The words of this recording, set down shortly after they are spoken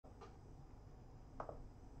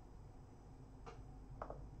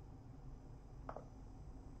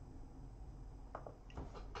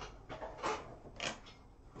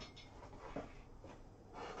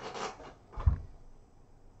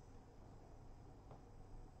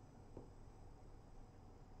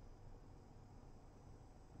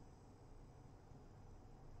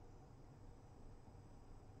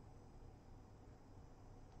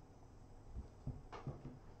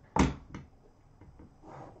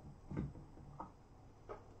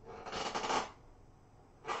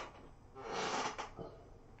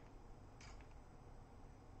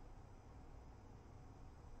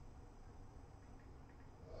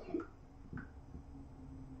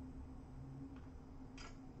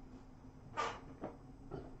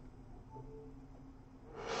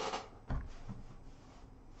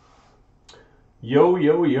Yo,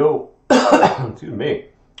 yo, yo. Excuse me.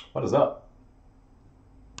 What is up?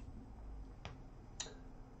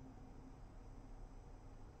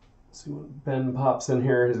 See when Ben pops in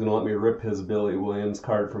here, he's going to let me rip his Billy Williams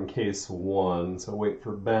card from case 1. So wait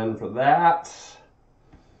for Ben for that.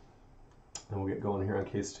 And we'll get going here on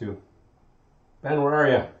case 2. Ben, where are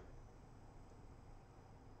you?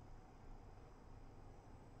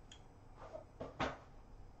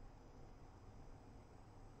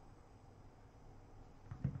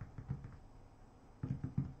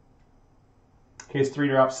 Case 3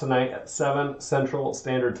 drops tonight at 7 Central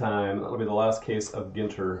Standard Time. That'll be the last case of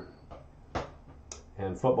Ginter.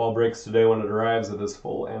 And football breaks today when it arrives. It is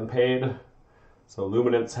full and paid. So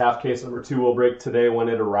Luminance half case number 2 will break today when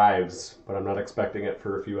it arrives. But I'm not expecting it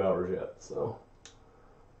for a few hours yet. So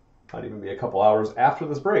might even be a couple hours after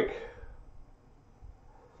this break.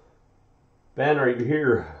 Ben, are you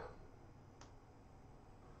here?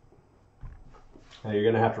 Now you're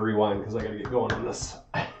going to have to rewind because I got to get going on this.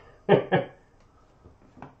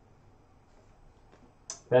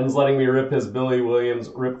 Ben's letting me rip his Billy Williams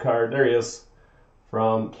rip card. There he is.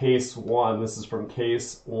 From case 1. This is from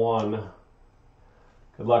case 1.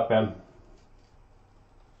 Good luck, Ben.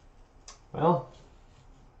 Well,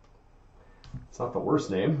 it's not the worst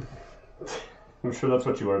name. I'm sure that's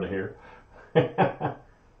what you wanted to hear.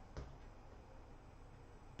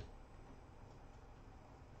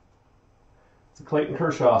 It's a Clayton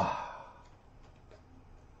Kershaw.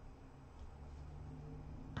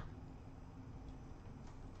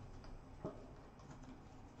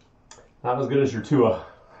 Not as good as your Tua.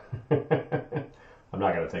 I'm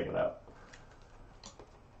not going to take it out.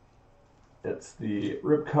 It's the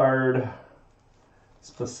rip card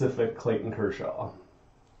specific Clayton Kershaw.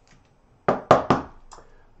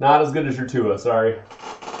 Not as good as your Tua, sorry.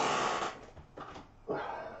 We're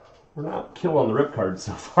not killing the rip card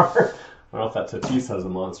so far. I don't know if that Tatis has a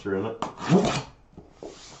monster in it.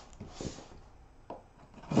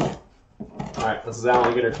 Alright, this is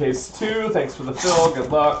Alan Ginter case 2. Thanks for the fill.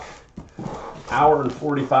 Good luck. Hour and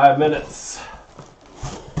 45 minutes.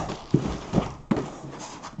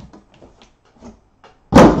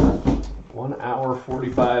 One hour,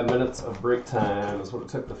 45 minutes of break time is what it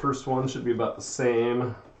took. The first one should be about the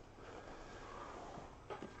same.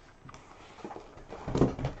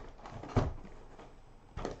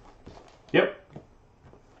 Yep.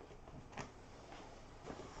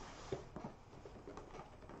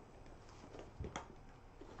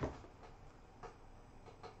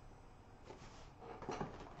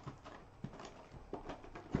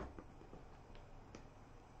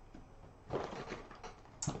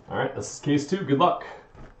 All right, this is case 2. Good luck.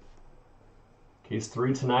 Case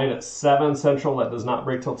 3 tonight at 7 Central. That does not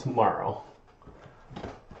break till tomorrow.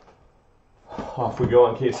 Off we go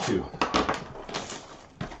on case 2.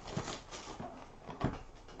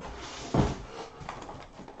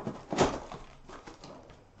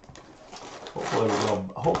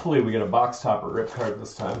 Hopefully we get a box topper rip card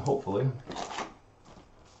this time. Hopefully.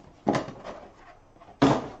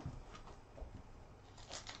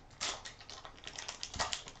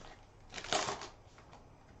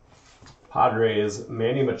 Padres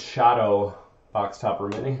Manny Machado box topper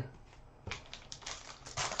mini.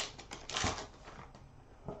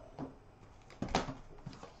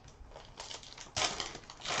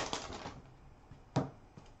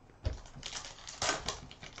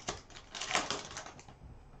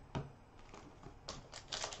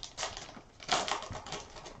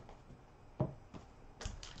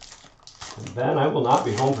 And Ben, I will not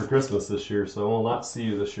be home for Christmas this year, so I will not see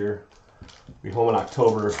you this year. Be home in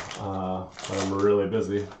October, but I'm really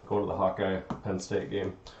busy going to the Hawkeye Penn State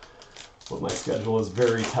game. But my schedule is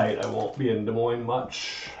very tight. I won't be in Des Moines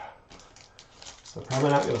much. So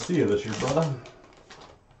probably not going to see you this year, brother.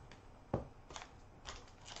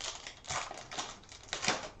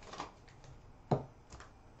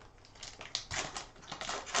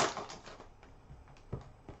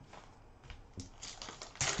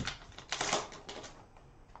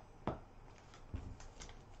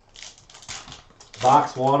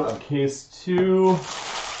 Box 1 of case 2.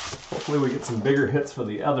 Hopefully we get some bigger hits for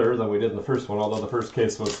the other than we did in the first one, although the first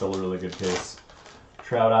case was still a really good case.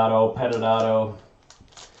 Trout auto, Pettit auto,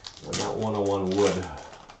 and that 101 wood.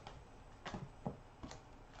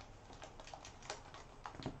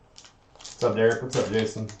 What's up, Derek? What's up,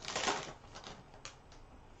 Jason?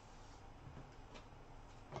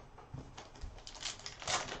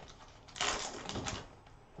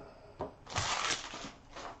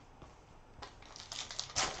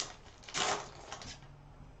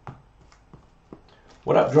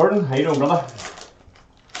 What up, Jordan? How you doing, brother?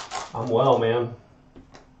 I'm well, man.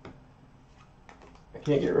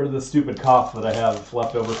 can't get rid of the stupid cough that I have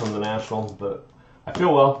left over from the National, but I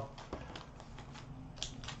feel well.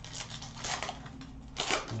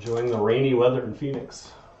 Enjoying the rainy weather in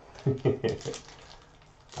Phoenix.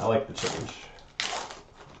 I like the change.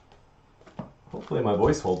 Hopefully my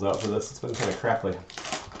voice holds out for this. It's been kind of crackly.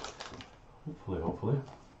 Hopefully.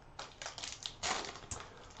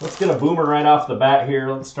 Let's get a boomer right off the bat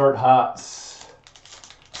here. Let's start hot.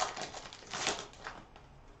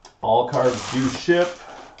 All cards do ship.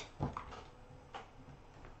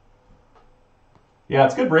 Yeah,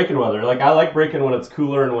 it's good breaking weather. Like, I like breaking when it's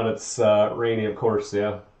cooler and when it's rainy, of course,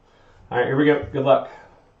 yeah. All right, here we go. Good luck.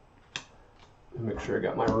 Make sure I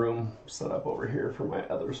got my room set up over here for my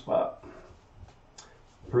other spot.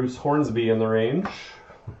 Bruce Hornsby in the range.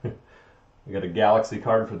 We got a Galaxy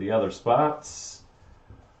card for the other spots.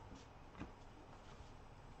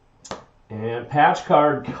 And patch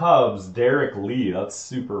card Cubs, Derek Lee. That's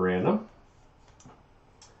super random.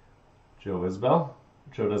 Joe Isbell.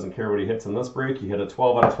 Joe doesn't care what he hits in this break. He hit a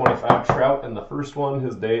 12 out of 25 Trout in the first one.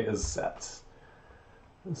 His day is set.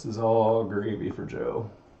 This is all gravy for Joe.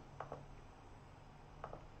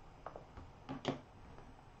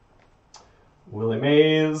 Willie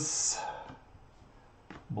Mays.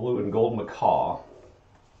 Blue and gold McCaw.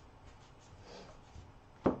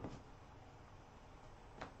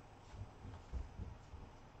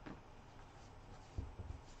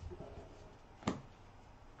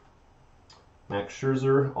 Max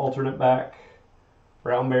Scherzer, alternate back.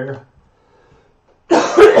 Brown Bear.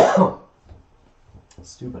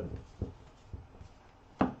 Stupid.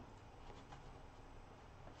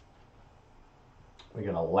 We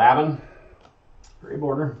got a Lavin, gray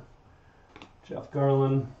border. Jeff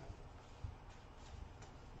Garland.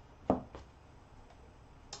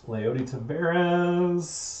 Leody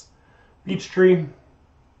Taveras. Peachtree.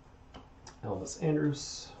 Elvis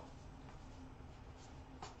Andrews.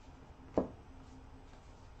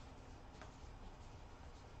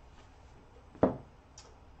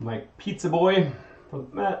 Mike Pizza Boy for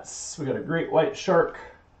the Mets. We got a great white shark.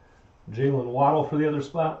 Jalen Waddle for the other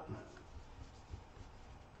spot.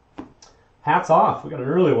 Hats off. We got an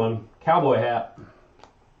early one. Cowboy hat.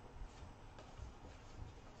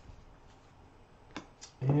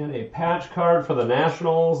 And a patch card for the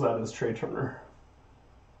Nationals. That is Trey Turner.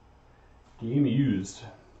 Game used.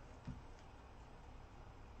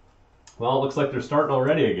 Well, it looks like they're starting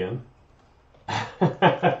already again.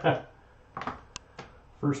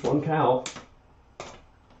 First one count.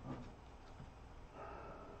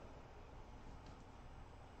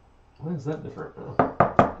 Why is that different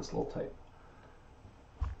now? Just a little tight.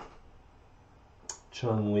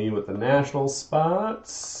 Chun Lee with the National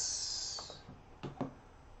spots.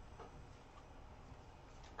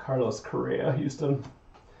 Carlos Correa, Houston.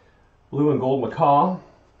 Blue and gold McCaw.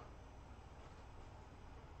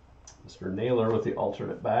 Mr. Naylor with the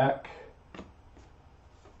alternate back.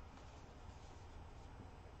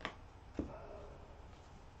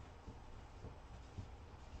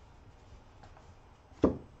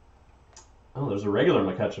 Oh, there's a regular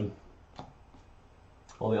McCutcheon.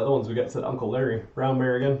 All the other ones we got said Uncle Larry. Brown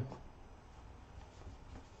Bear again.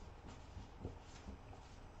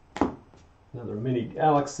 Another mini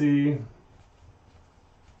Galaxy.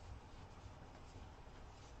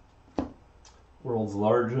 World's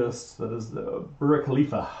largest. That is the Burj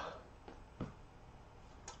Khalifa.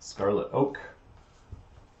 Scarlet Oak.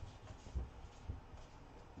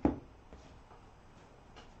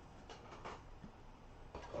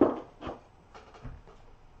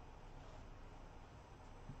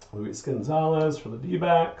 Luis Gonzalez for the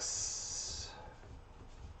D-backs.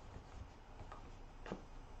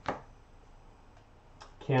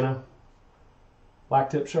 Canna. Black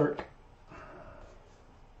tip shark.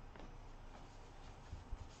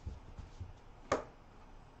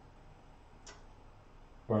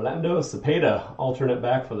 Orlando Cepeda, alternate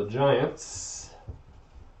back for the Giants.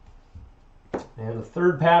 And the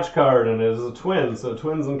third patch card, and it is a twin, so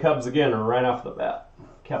Twins and Cubs again are right off the bat.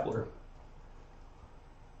 Kepler.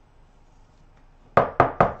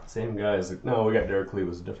 Same guys. No, we got Derek Lee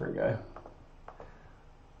was a different guy.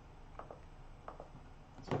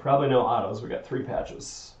 So probably no autos. We got 3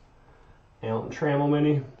 patches. Alan Trammell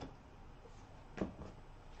mini.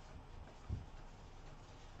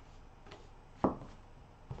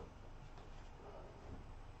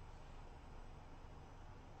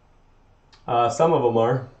 Some of them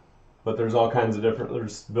are, but there's all kinds of different,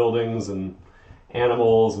 there's buildings and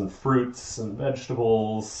animals and fruits and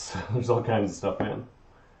vegetables. There's all kinds of stuff, man.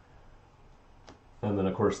 And then,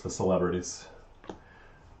 of course, the celebrities.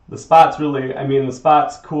 The spot's really, I mean, the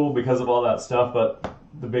spot's cool because of all that stuff, but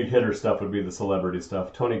the big hitter stuff would be the celebrity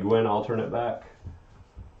stuff. Tony Gwynn, alternate back.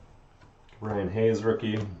 Ryan Hayes,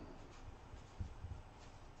 rookie.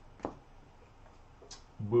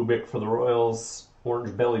 Bubik for the Royals.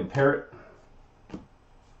 Orange-bellied parrot.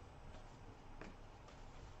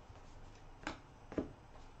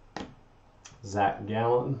 Zach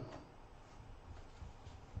Gallen.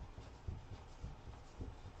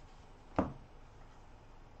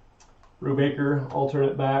 Brubaker,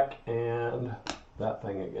 alternate back, and that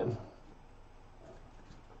thing again.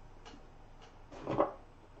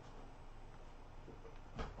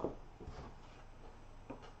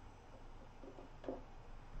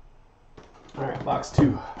 All right, box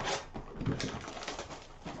 2.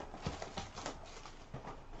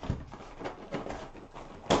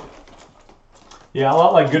 Yeah, a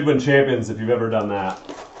lot like Goodwin Champions if you've ever done that.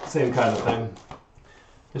 Same kind of thing.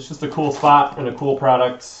 It's just a cool spot and a cool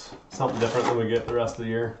product. Something different than we get the rest of the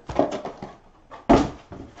year.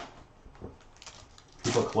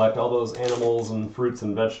 People collect all those animals and fruits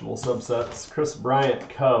and vegetable subsets. Chris Bryant,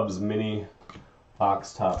 Cubs, mini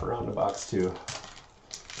box top around to box 2.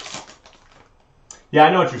 Yeah, I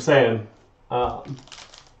know what you're saying. You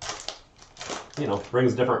know,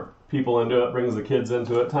 brings different people into it, brings the kids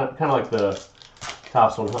into it. Kind of like the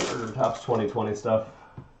Topps 100 or Topps 2020 stuff.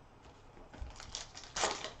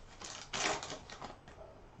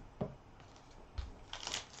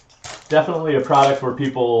 Definitely a product where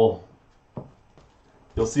people,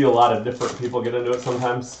 you'll see a lot of different people get into it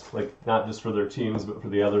sometimes, like not just for their teams, but for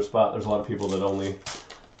the other spot. There's a lot of people that only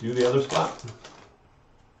do the other spot.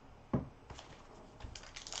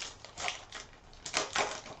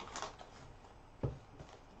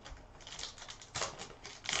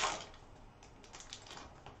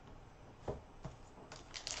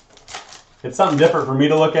 It's something different for me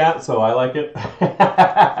to look at, so I like it.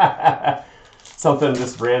 Something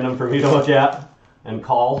just random for me to look at and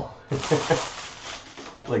call.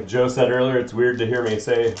 Like Joe said earlier, it's weird to hear me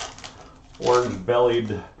say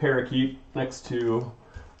orange-bellied parakeet next to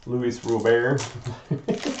Luis Robert.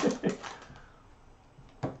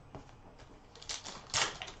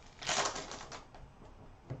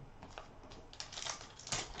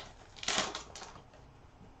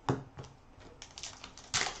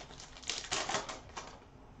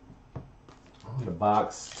 On to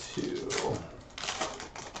box 2.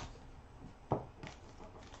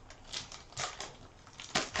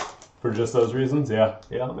 For just those reasons? Yeah,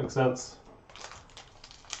 that makes sense.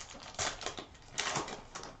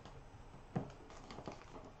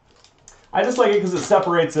 I just like it because it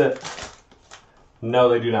separates it. No,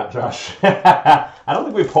 they do not, Josh. I don't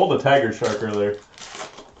think we pulled a tiger shark earlier.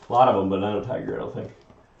 A lot of them, but not a tiger, I don't think.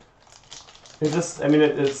 It just, I mean,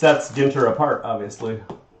 it sets Ginter apart, obviously,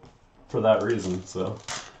 for that reason. So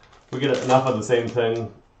we get enough of the same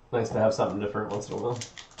thing. Nice to have something different once in a while.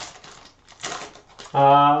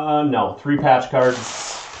 No, 3 patch cards.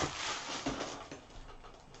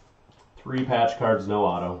 3 patch cards, no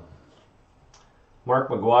auto. Mark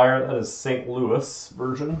McGuire, that is St. Louis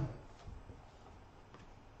version.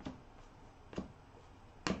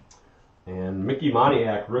 And Mickey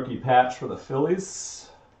Moniak, rookie patch for the Phillies.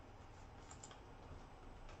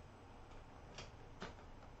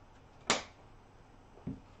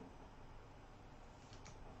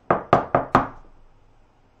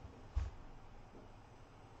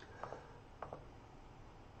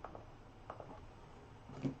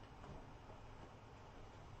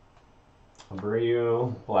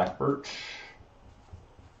 Abreu, Black Birch.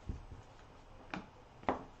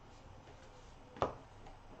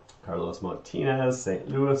 Carlos Martinez, St.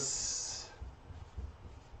 Louis.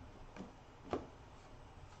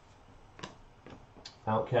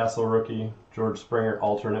 Mountcastle rookie, George Springer,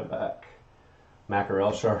 alternate back.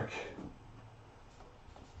 Mackerel Shark.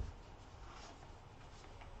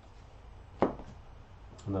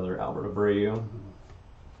 Another Albert Abreu.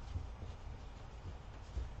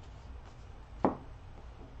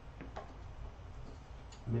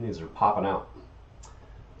 Minis are popping out.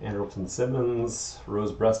 Andrelton Simmons,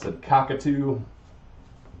 rose-breasted cockatoo.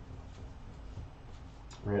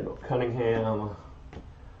 Randall Cunningham,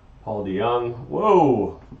 Paul DeYoung.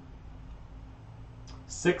 Whoa!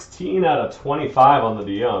 16 out of 25 on the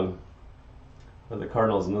DeYoung. For the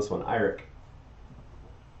Cardinals in this one, Irick.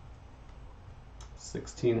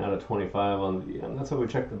 16 out of 25 on the DeYoung. That's why we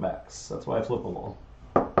check the backs. That's why I flip them all.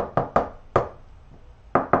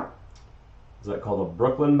 Is that called a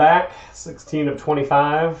Brooklyn back? 16 of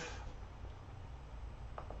 25.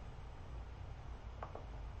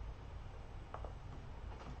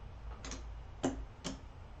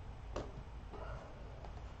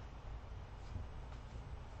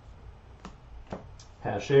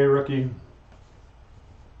 Pache rookie.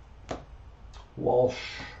 Walsh.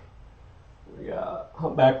 We got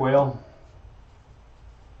Humpback Whale.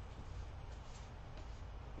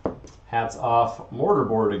 Hats off,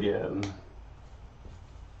 mortarboard again.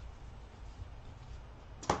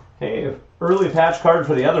 Hey, early patch card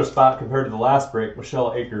for the other spot compared to the last break,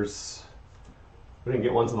 Michelle Akers. We didn't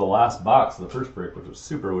get one to the last box of the first break, which was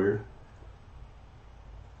super weird.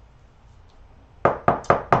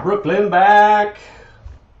 Brooklyn back.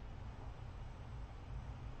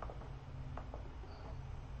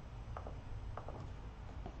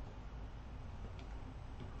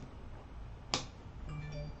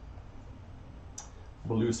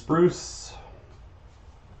 Blue Spruce.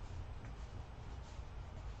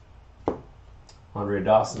 Andre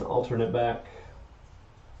Dawson, alternate back.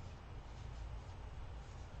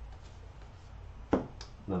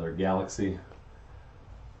 Another Galaxy.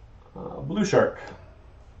 Blue Shark.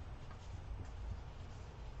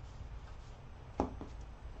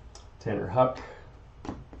 Tanner Huck.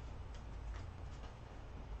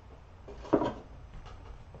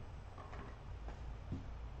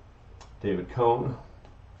 David Cohn.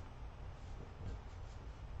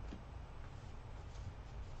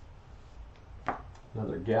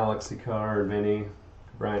 Another Galaxy card, mini.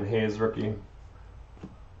 Brian Hayes, rookie.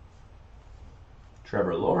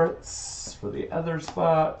 Trevor Lawrence for the other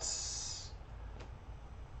spots.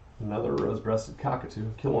 Another rose-breasted cockatoo.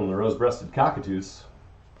 Killing the rose-breasted cockatoos.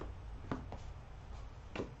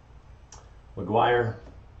 McGuire.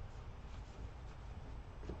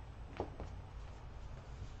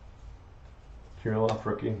 Kirilloff,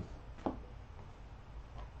 rookie.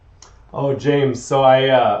 Oh, James. So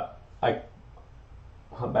I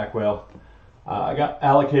Humpback Whale. I got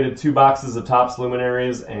allocated 2 boxes of Topps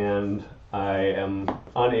Luminaries, and I am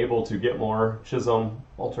unable to get more Chisholm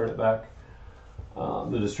alternate back.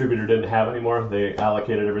 The distributor didn't have any more. They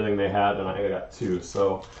allocated everything they had, and I got 2.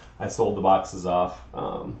 So I sold the boxes off.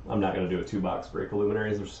 I'm not going to do a 2-box break of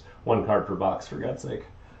Luminaries. There's 1 card per box, for God's sake.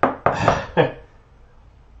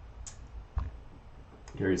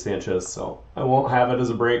 Gary Sanchez. So I won't have it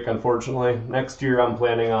as a break, unfortunately. Next year I'm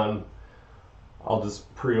planning on, I'll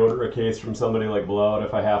just pre-order a case from somebody like Blowout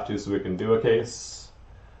if I have to, so we can do a case.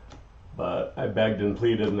 But I begged and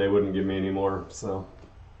pleaded and they wouldn't give me any more, so.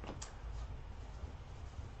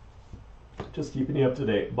 Just keeping you up to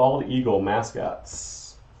date. Bald Eagle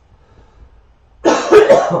mascots.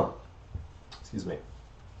 Excuse me.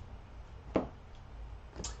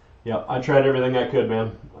 Yep, I tried everything I could,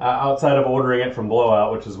 man. Outside of ordering it from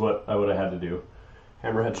Blowout, which is what I would have had to do.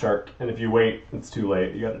 Hammerhead Shark. And if you wait, it's too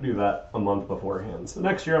late. You got to do that a month beforehand. So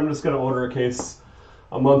next year I'm just going to order a case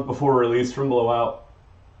a month before release from Blowout.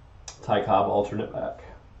 Ty Cobb alternate back.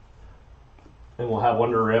 And we'll have one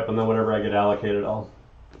to rip, and then whatever I get allocated, I'll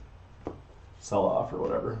sell off or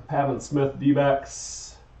whatever. Pavin Smith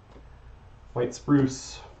D-backs. White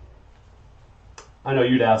Spruce. I know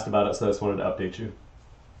you'd asked about it, so I just wanted to update you.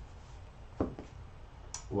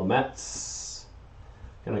 Lamet's.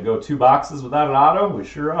 Gonna go 2 boxes without an auto? We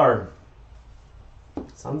sure are.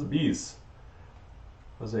 Sons of Bees.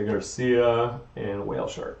 Jose Garcia and Whale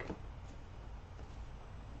Shark.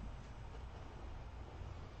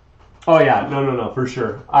 Oh yeah, no, for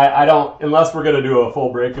sure. I don't, unless we're gonna do a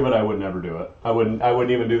full break of it, I would never do it. I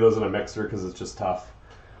wouldn't even do those in a mixer because it's just tough.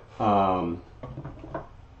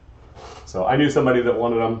 So I knew somebody that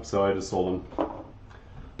wanted them, so I just sold them.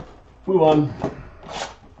 Move on.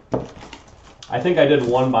 I think I did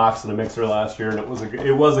 1 box in a mixer last year, and it was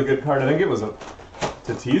a good card. I think it was a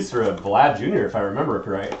Tatis or a Vlad Jr. if I remember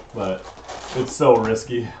right, but it's so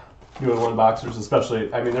risky doing 1 boxers,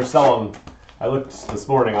 especially. I mean, they're selling. I looked this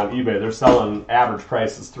morning on eBay. They're selling average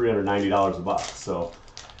price is $390 a box. So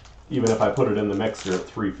even if I put it in the mixer at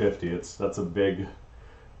 $350, that's a big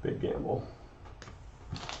gamble,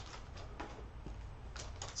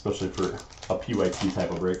 especially for a PYT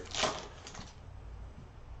type of break.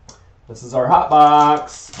 This is our hot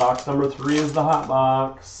box. Box number 3 is the hot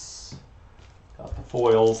box. Got the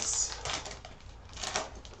foils.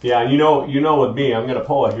 Yeah, you know with me, I'm gonna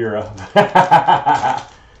pull a Hira.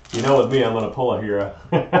 You know with me, I'm gonna pull a Hira.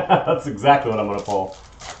 That's exactly what I'm gonna pull.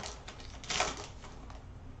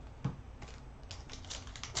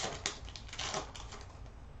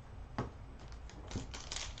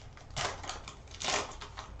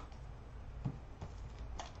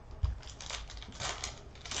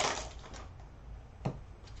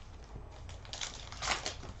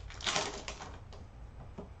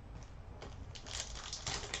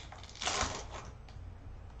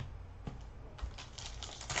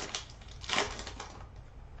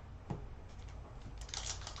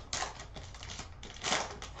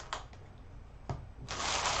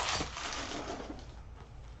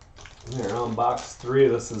 Here on box 3,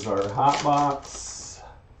 this is our hot box.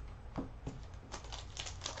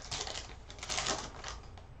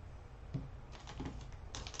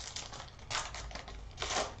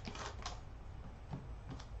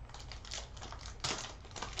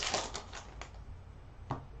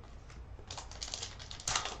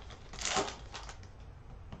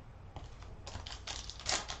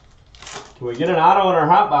 Can we get an auto in our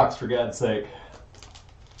hot box, for God's sake?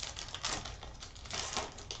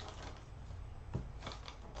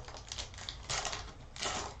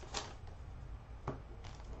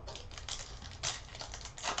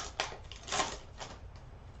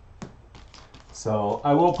 So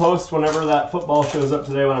I will post whenever that football shows up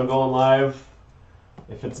today when I'm going live.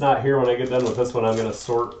 If it's not here when I get done with this one, I'm going to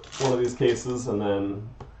sort one of these cases, and then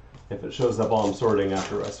if it shows up while I'm sorting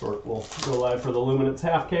after I sort, we'll go live for the Luminance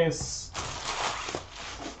half case.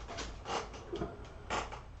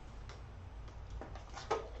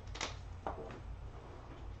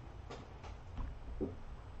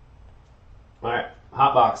 All right,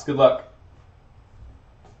 hot box. Good luck.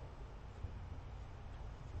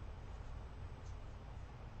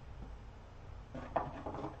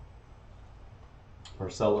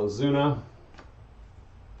 Marcelo Zuna,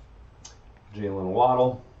 Jalen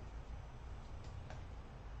Waddle,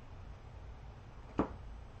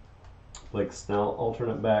 Blake Snell,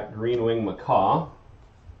 alternate back, Green Wing McCaw,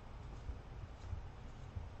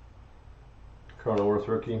 Cronenworth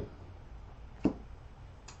rookie,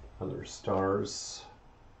 other stars.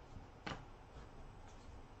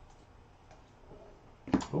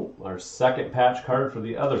 Oh, our second patch card for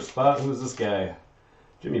the other spot. Who's this guy?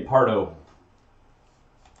 Jimmy Pardo.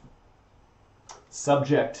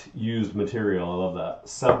 Subject used material. I love that.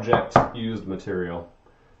 Subject used material.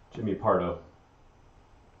 Jimmy Pardo.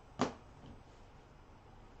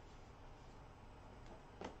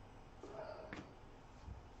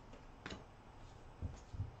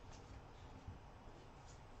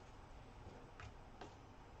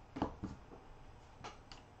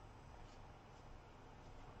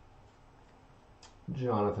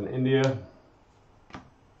 Jonathan India.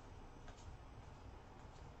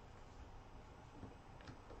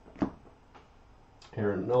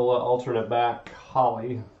 Aaron Nola, alternate back,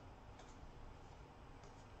 Holly.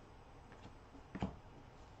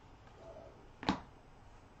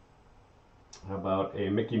 How about a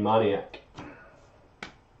Mickey Moniak?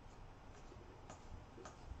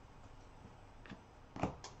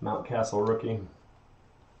 Mountcastle rookie.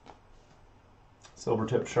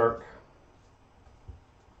 Silvertip Shark.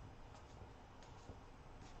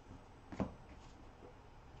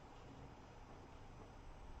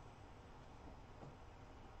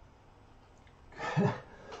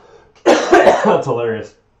 That's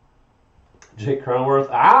hilarious. Jake Cronenworth.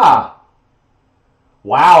 Ah!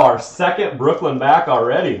 Wow, our second Brooklyn back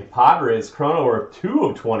already. Padres, Cronenworth, 2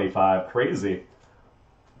 of 25. Crazy.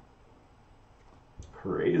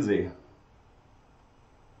 Crazy.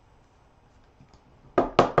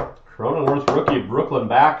 Cronenworth rookie, Brooklyn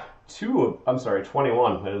back, 21.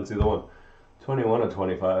 I didn't see the one. 21 of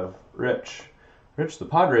 25. Rich, the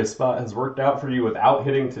Padres spot has worked out for you without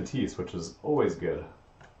hitting Tatis, which is always good.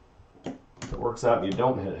 If it works out and you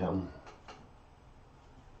don't hit him.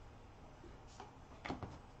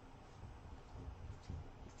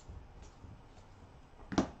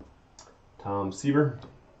 Tom Seaver.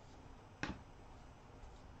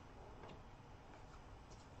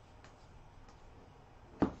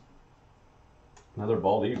 Another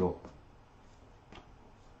bald eagle.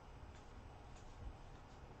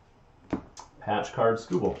 Patch card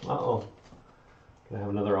Scooble. Uh-oh. Gonna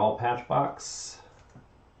have another all patch box.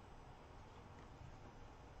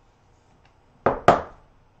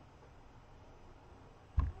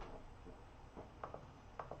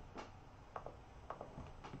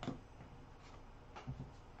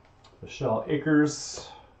 Michelle Akers,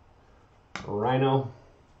 Rhino,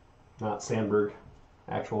 not Sandberg,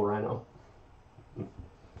 actual Rhino.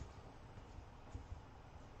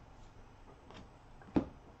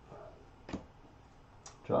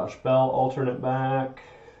 Josh Bell, alternate back.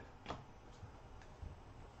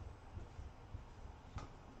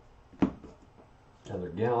 Another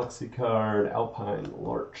Galaxy card, Alpine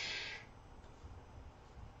Larch.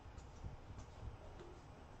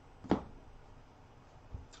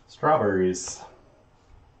 Strawberries.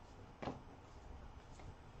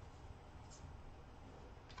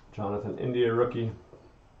 Jonathan India, rookie.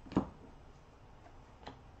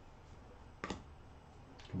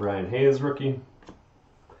 Brian Hayes, rookie.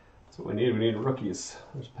 That's what we need. We need rookies.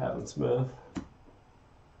 There's Pavin Smith.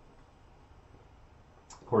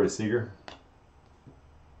 Corey Seager.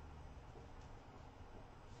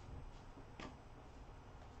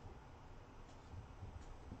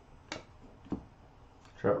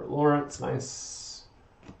 Trevor Lawrence, nice.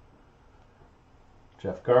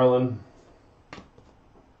 Jeff Garland.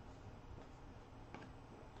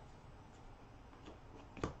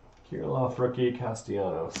 Kirilloff, rookie.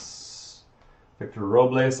 Castellanos. Victor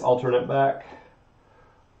Robles, alternate back.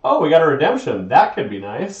 Oh, we got a redemption. That could be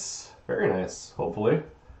nice. Very nice, hopefully.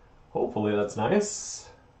 Hopefully that's nice.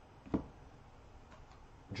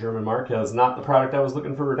 German mark is not the product I was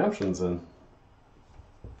looking for redemptions in.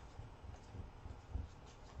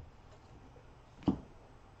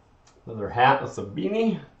 Another hat, that's a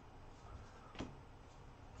beanie.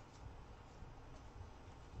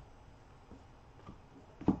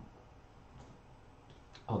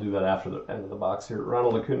 I'll do that after the end of the box here.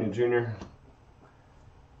 Ronald Acuna Jr.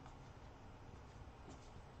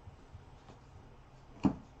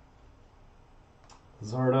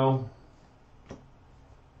 Zardo.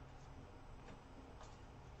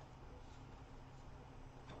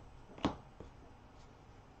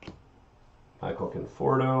 Michael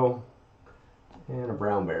Conforto. And a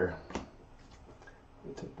brown bear. Let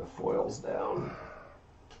me take the foils down.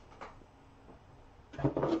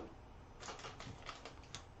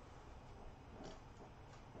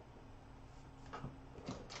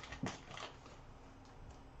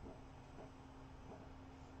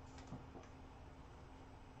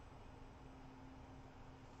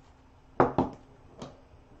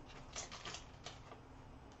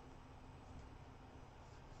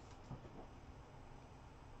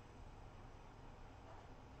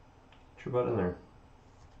 True butt in there.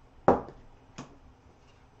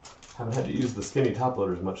 Haven't had to use the skinny top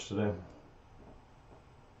loaders much today.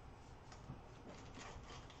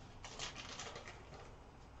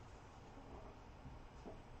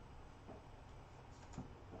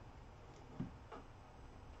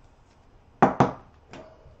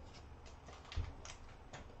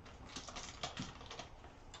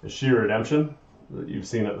 Is she a redemption? You've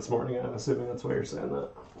seen it this morning, I'm assuming that's why you're saying that.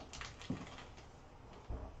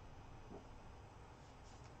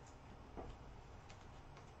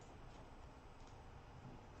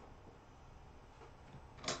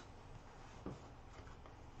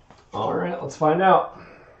 All right, let's find out.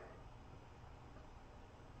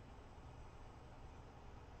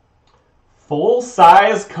 Full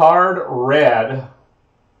size card red.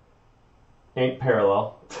 Ink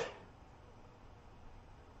parallel.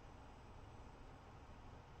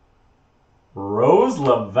 Rose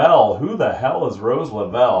Lavelle. Who the hell is Rose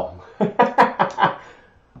Lavelle?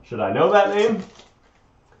 Should I know that name?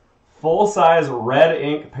 Full size red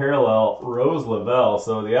ink parallel Rose Lavelle.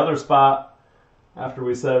 So the other spot, after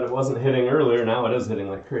we said it wasn't hitting earlier, now it is hitting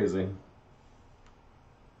like crazy.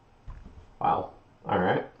 Wow. All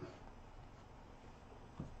right.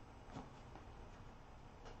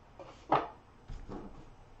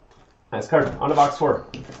 Nice card. On to box 4.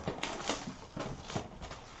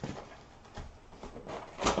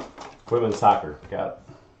 Women's soccer. Got it.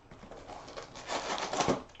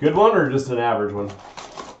 Good one or just an average one?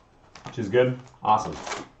 She's good? Awesome.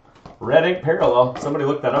 Red ink parallel. Somebody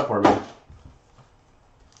look that up for me.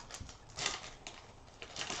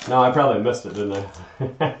 No, I probably missed it, didn't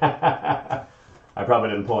I? I probably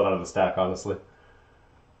didn't pull it out of the stack, honestly.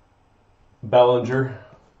 Bellinger.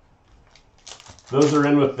 Those are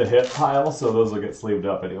in with the hit pile, so those will get sleeved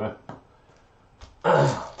up anyway.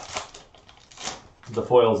 The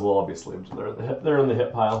foils will all be sleeved. They're in the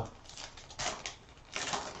hit pile.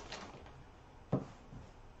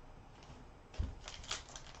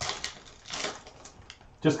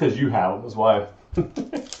 Just because you have them is why.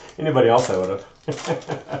 Anybody else I would have.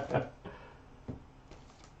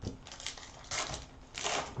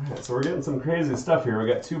 Alright, so we're getting some crazy stuff here. We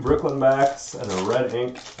got 2 Brooklyn backs and a red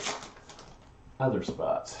ink other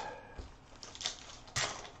spot.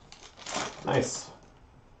 Nice.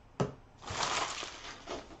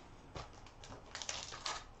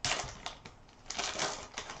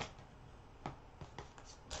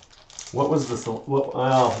 What was this? What? Well,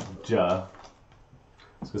 I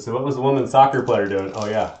was gonna say, what was the women's soccer player doing? Oh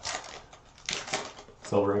yeah,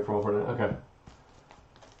 silver ink for 149. Okay.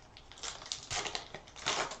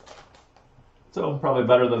 So probably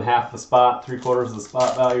better than half the spot, 3/4 of the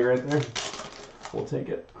spot value right there. We'll take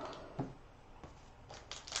it.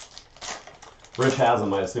 Rich has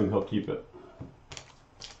them. I assume he'll keep it.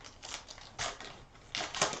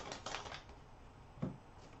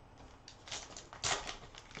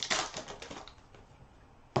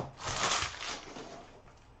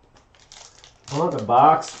 On to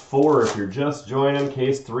box 4. If you're just joining,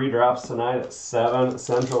 case 3 drops tonight at 7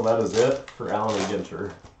 Central. That is it for Allen and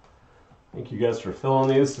Ginter. Thank you guys for filling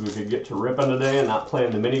these so we could get to ripping today and not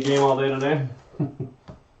playing the mini game all day today.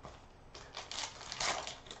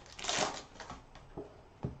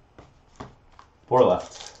 4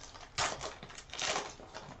 left.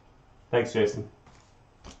 Thanks, Jason.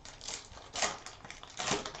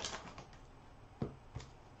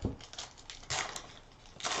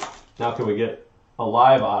 Now can we get a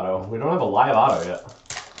live auto? We don't have a live auto yet.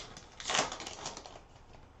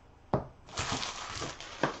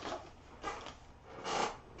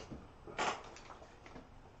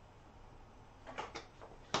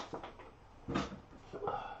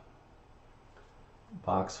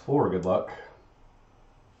 Box 4, good luck.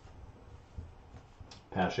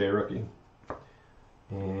 Pache rookie.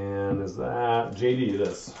 And is that JD? It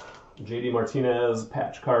is. JD Martinez,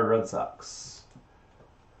 patch card, Red Sox.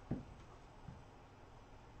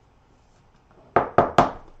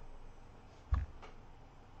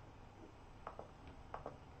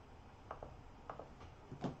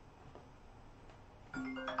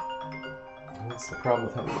 That's the problem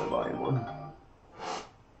with having the volume one.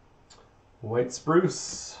 White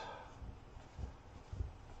Spruce.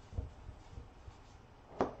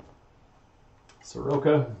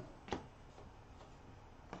 Soroka.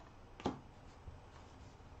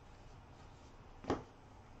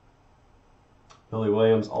 Billy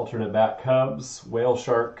Williams, alternate back Cubs. Whale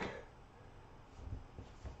Shark.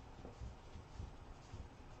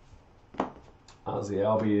 Ozzie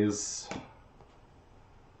Albies.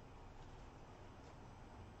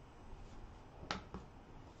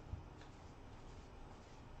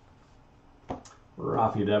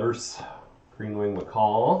 Rafi Devers. Green Wing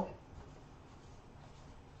McCall.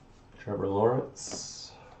 Trevor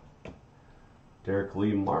Lawrence. Derek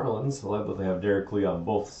Lee Marlins. I love that they have Derek Lee on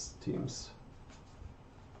both teams.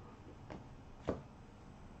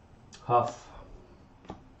 Huff.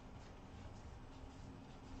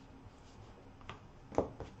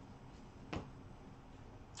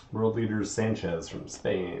 World Leaders Sanchez from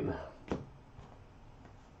Spain.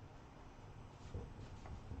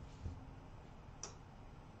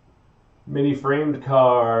 Mini framed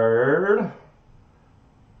card.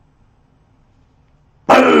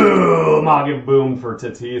 Boom! I'll give boom for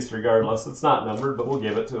Tatis regardless. It's not numbered, but we'll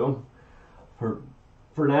give it to him. For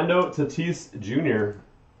Fernando Tatis Jr.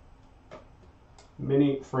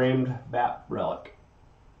 Mini framed bat relic.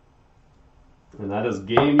 And that is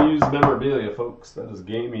game used memorabilia, folks. That is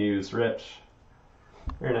game used. Rich.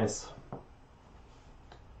 Very nice.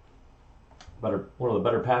 One of the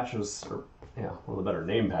better patches, or yeah, one of the better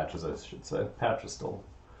name patches, I should say. Patch is still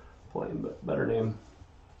plain, but better name.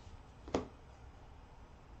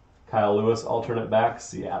 Kyle Lewis, alternate back,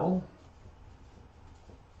 Seattle.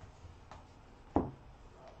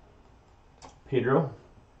 Pedro,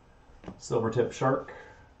 silver tip shark.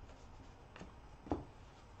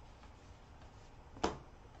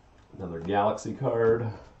 Another Galaxy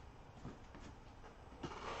card.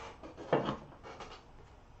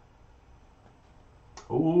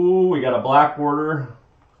 Ooh, we got a black border.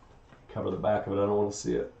 Cover the back of it, I don't want to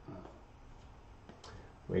see it.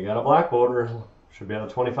 We got a black border. Should be out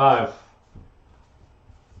of 25.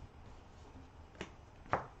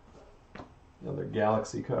 Another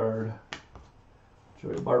Galaxy card.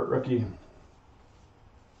 Joey Bart rookie.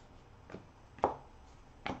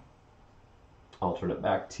 Alternate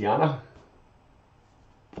back Tiana.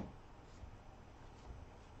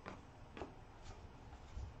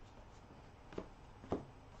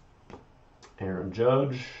 Aaron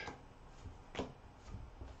Judge.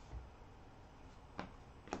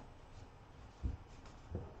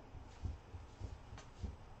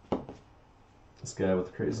 This guy with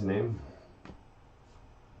the crazy name.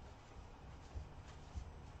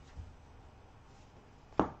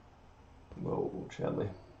 Whoa, Chadley.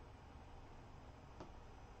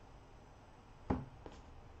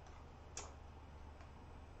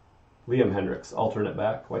 Liam Hendricks, alternate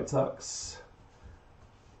back, White Sox.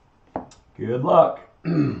 Good luck.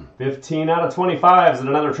 15 out of 25. Is it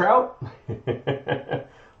another Trout? Wouldn't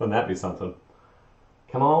that be something?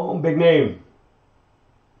 Come on, big name.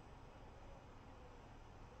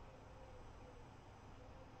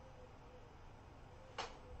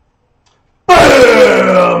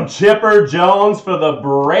 Boom! Chipper Jones for the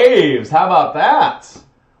Braves. How about that?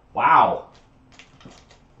 Wow.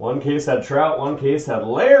 One case had Trout, one case had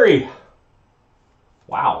Larry.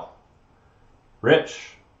 Wow.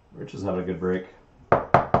 Rich is having a good break.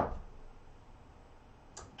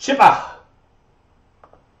 Chipper.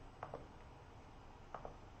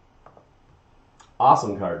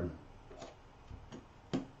 Awesome card.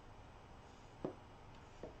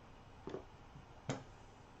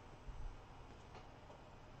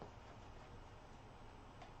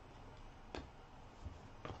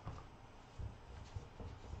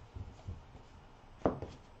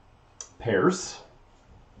 Pairs.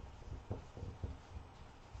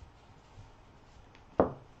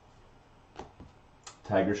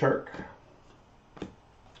 Tiger Shark.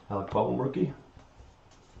 Alec Bowen rookie.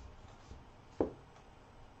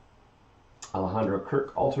 Alejandro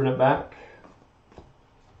Kirk alternate back.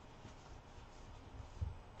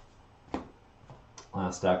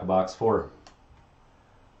 Last stack of box 4.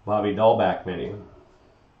 Bobby Dahlback mini.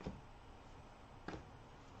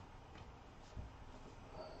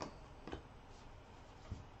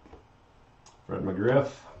 Fred McGriff.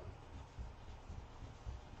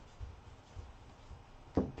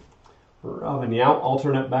 Robin Yount,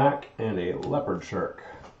 alternate back, and a Leopard Shark.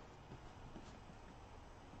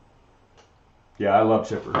 Yeah, I love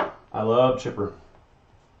Chipper. I love Chipper.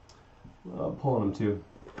 Love pulling them too.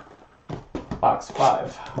 Box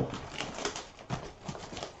 5.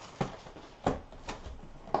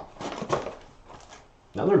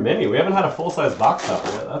 Another mini. We haven't had a full-size box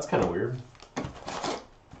topper yet. That's kind of weird.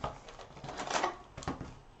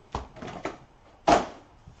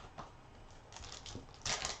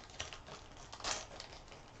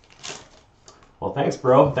 Well, thanks,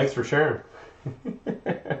 bro. Thanks for sharing.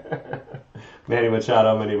 Manny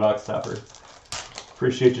Machado, mini box topper.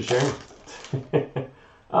 Appreciate you sharing.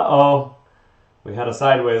 Uh-oh. We had a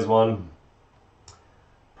sideways one.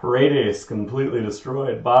 Paredes completely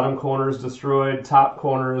destroyed. Bottom corner is destroyed. Top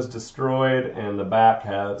corner is destroyed. And the back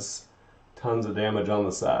has tons of damage on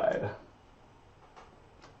the side.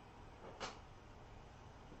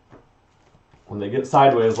 When they get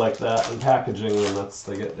sideways like that in packaging, then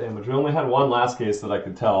they get damaged. We only had one last case that I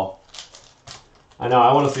could tell. I know,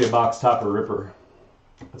 I want to see a box topper ripper.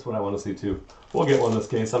 That's what I want to see too. We'll get one this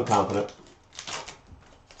case, I'm confident.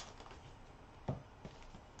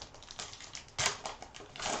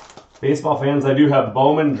 Baseball fans, I do have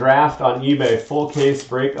Bowman Draft on eBay. Full case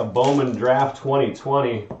break of Bowman Draft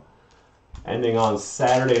 2020 ending on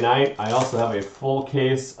Saturday night. I also have a full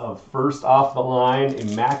case of First Off the Line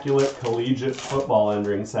Immaculate Collegiate Football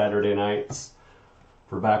entering Saturday nights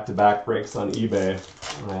for back-to-back breaks on eBay.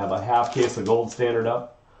 And I have a half case of Gold Standard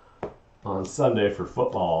up on Sunday for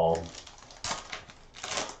football.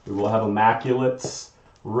 We will have Immaculates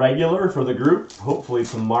regular for the group. Hopefully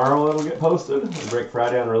tomorrow it'll get posted. We'll break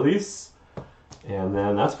Friday on release. And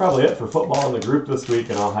then that's probably it for football in the group this week,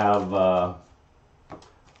 and I'll have a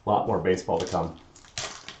lot more baseball to come.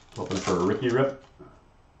 Hoping for a Ricky Rip.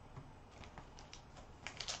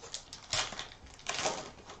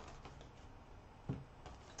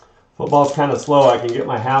 Football's kind of slow. I can get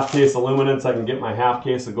my half case of Luminance. I can get my half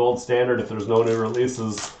case of Gold Standard if there's no new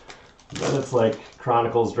releases. Then it's like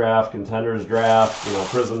Chronicles Draft, Contenders Draft,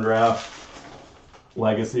 Prism Draft,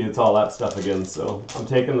 Legacy. It's all that stuff again. So I'm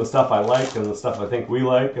taking the stuff I like and the stuff I think we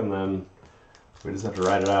like, and then we just have to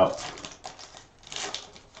ride it out.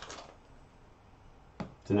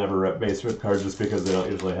 To never rip base rip cards just because they don't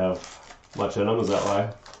usually have much in them. Is that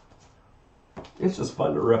why? It's just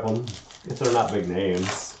fun to rip them if they're not big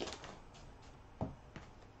names.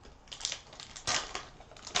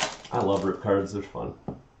 I love rip cards. They're fun.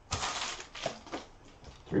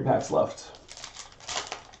 3 packs left.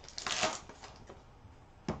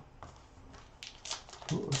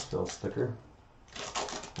 Ooh, a still sticker.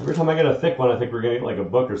 Every time I get a thick one, I think we're going to get like a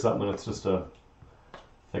book or something, and it's just a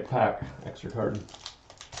thick pack, extra card.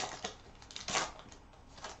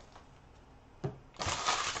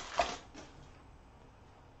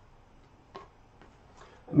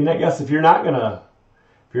 I mean, I guess if you're not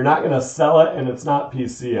gonna sell it and it's not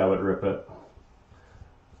PC, I would rip it.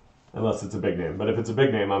 Unless it's a big name. But if it's a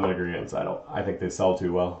big name, I'm in agreement. I think they sell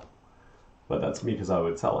too well. But that's me because I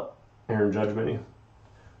would sell it. Aaron Judge mini.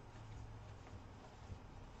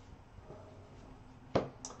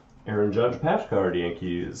 Aaron Judge patch card,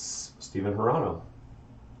 Yankees. Steven Hirano.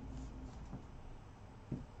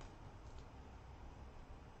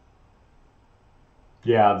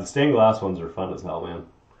 Yeah, the stained glass ones are fun as hell, man.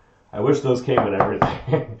 I wish those came in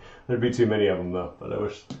everything. There'd be too many of them though, but I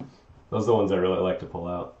wish those are the ones I really like to pull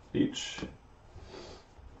out. Beach.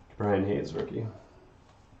 Brian Hayes, rookie.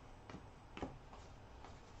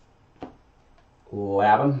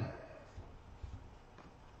 Lavin.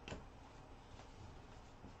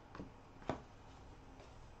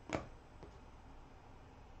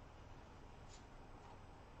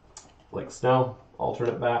 Blake Snell,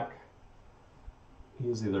 alternate back.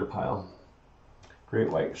 Easy their pile. Great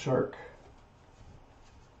White Shark.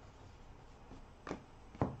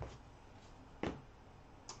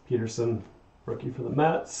 Peterson, rookie for the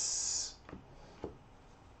Mets.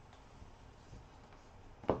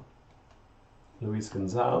 Luis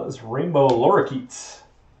Gonzalez, Rainbow Lorikeet.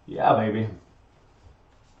 Yeah, baby.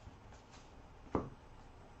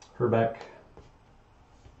 Herbeck.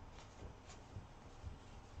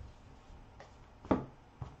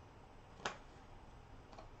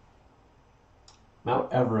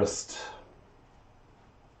 Mount Everest.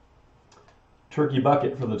 Turkey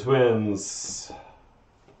Bucket for the Twins.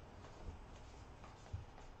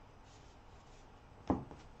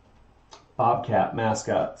 Bobcat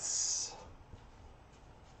mascots.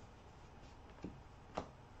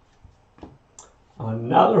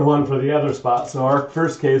 Another one for the other spot. So our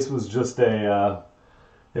first case was just a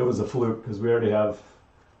It was a fluke because we already have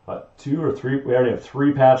what, 2 or 3. We already have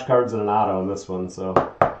 3 patch cards and an auto in this one. So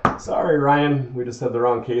sorry, Ryan. We just had the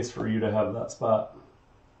wrong case for you to have that spot.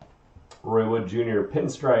 Roy Wood Jr.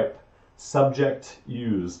 Pinstripe. Subject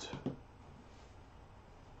used.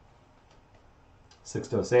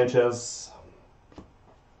 Sixto Sanchez.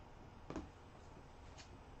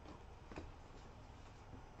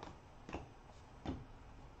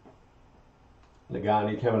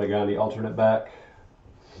 Nagani, Kevin Nagani, alternate back.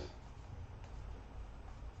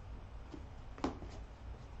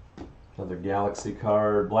 Another Galaxy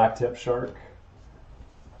card. Black Tip Shark.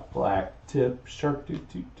 Black Tip Shark. Do,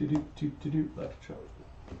 do, do, do, do, do, do. Black Tip Shark.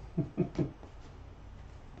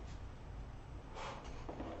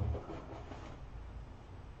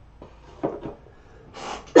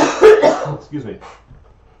 Excuse me.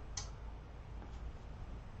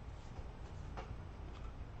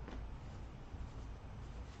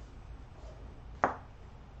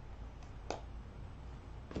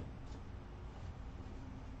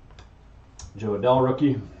 Joe Adell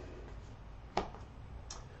rookie.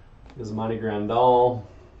 Yasmani Grandal.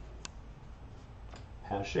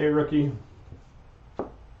 Pache rookie.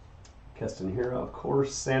 Keston Hira, of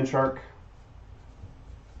course. Sandshark.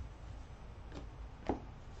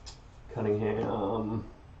 Cunningham.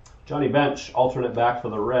 Johnny Bench, alternate back for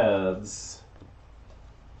the Reds.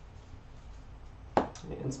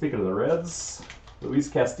 And speaking of the Reds, Luis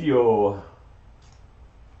Castillo.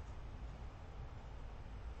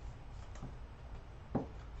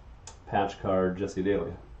 Patch card, Jesse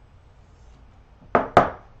Daly.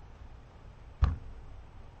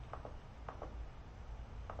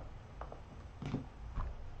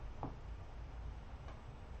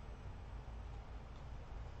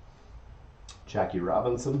 Jackie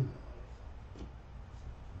Robinson.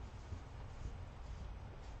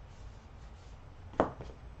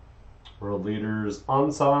 World Leaders,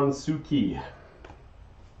 Ansan Suki.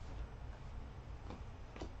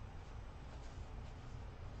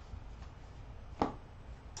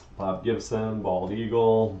 Bob Gibson, Bald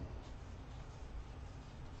Eagle.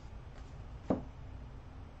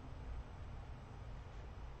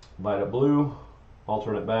 Vita Blue,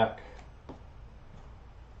 alternate back.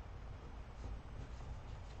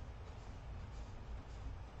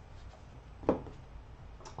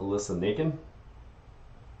 Alyssa Nakin.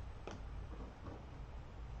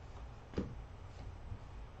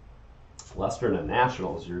 Lester and the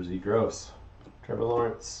Nationals jersey, gross. Trevor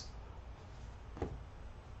Lawrence.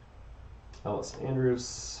 Ellis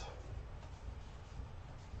Andrews.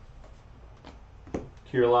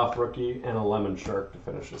 Kirilloff rookie, and a Lemon Shark to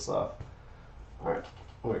finish this off. All right,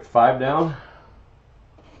 wait, 5 down.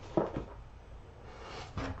 Let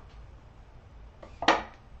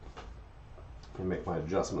me make my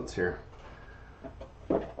adjustments here.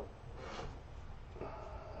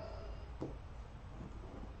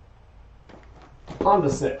 On to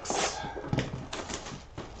 6.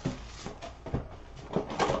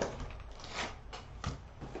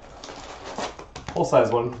 Full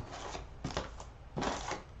size one.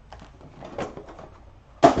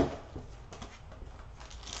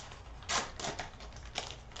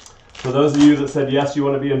 For those of you that said yes, you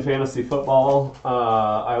want to be in fantasy football,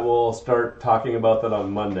 I will start talking about that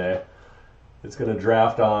on Monday. It's going to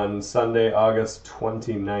draft on Sunday, August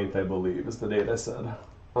 29th, I believe, is the date I said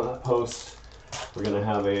on that post. We're going to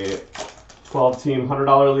have a 12-team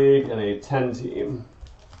 $100 league and a 10-team,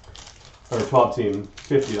 or 12-team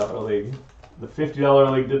 $50 league. The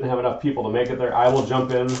 $50 league didn't have enough people to make it there. I will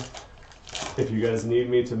jump in if you guys need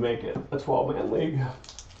me to make it a 12-man league,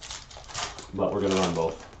 but we're going to run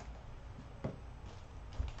both.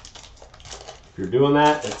 If you're doing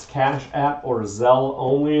that, it's Cash App or Zelle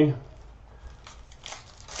only.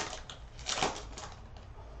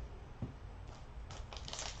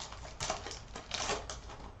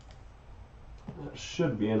 That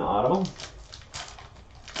should be an auto.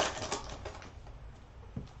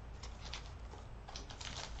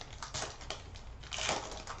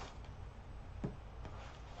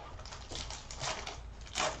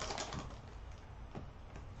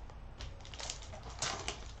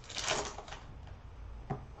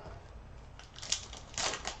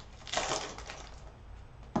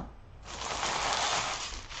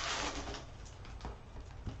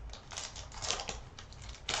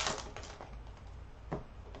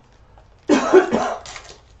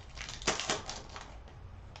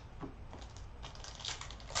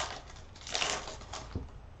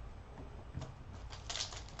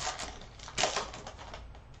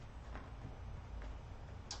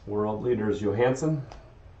 World Leaders Johansson.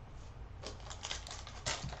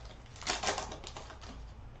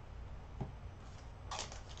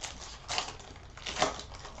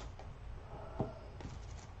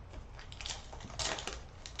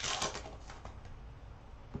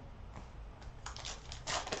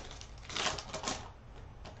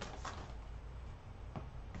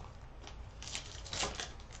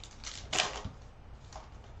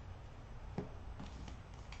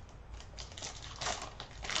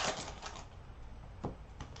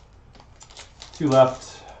 2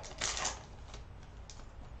 left.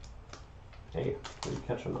 Hey, what are you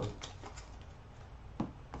catching on?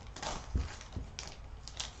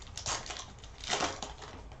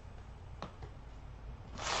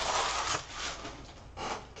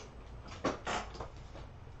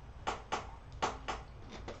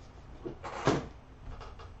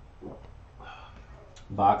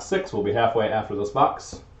 Box 6 will be halfway after this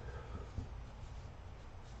box.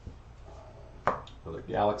 Another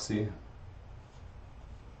Galaxy.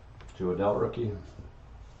 Joe Adele rookie.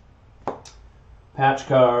 Patch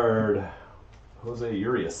card. Jose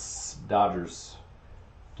Urias, Dodgers.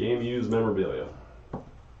 Game used memorabilia.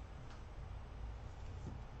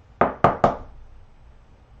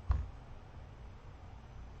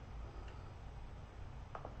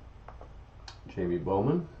 Jamie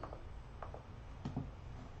Bowman.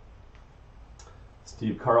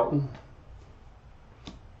 Steve Carlton.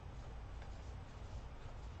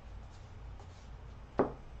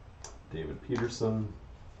 David Peterson.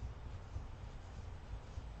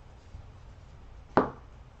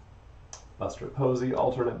 Buster Posey,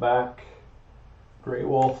 alternate back. Grey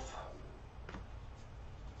Wolf.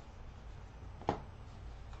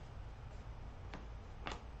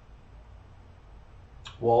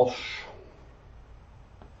 Walsh.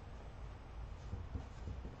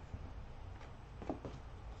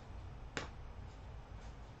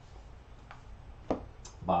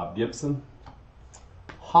 Bob Gibson.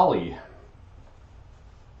 Holly.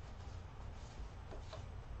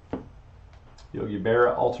 Yogi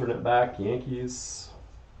Berra, alternate back, Yankees.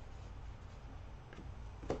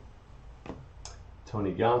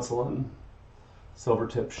 Tony Gonsolin. Silver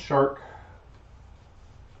tip Shark.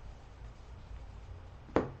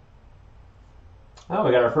 Oh,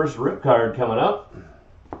 we got our first rip card coming up.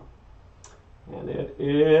 And it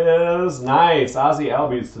is nice. Ozzie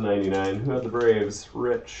Albies /99. Who had the Braves?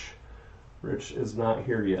 Rich. Rich is not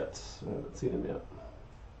here yet. I haven't seen him yet.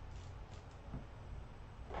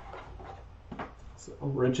 So,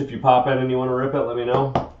 Rich, if you pop in and you want to rip it, let me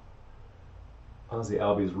know. Ozzie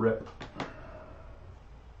Albies rip.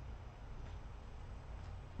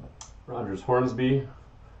 Rogers Hornsby.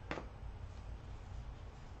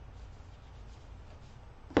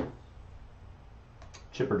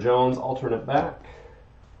 Chipper Jones, alternate back.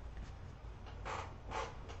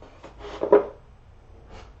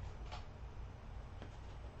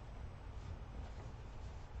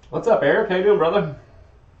 What's up, Eric? How you doing, brother?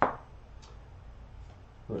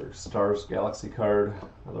 Another Stars Galaxy card.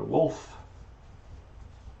 Another Wolf.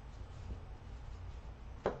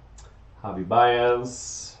 Javi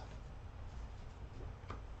Baez.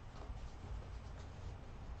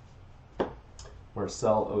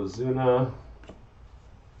 Marcel Ozuna.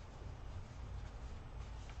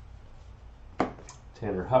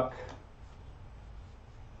 Tanner Huck.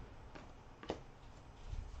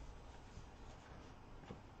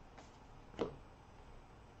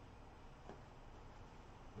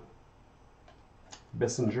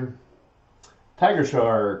 Bissinger. Tiger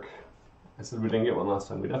Shark. I said we didn't get one last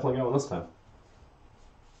time. We definitely got one this time.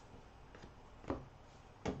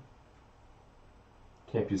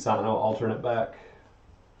 Campusano, alternate back.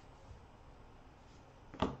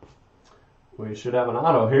 We should have an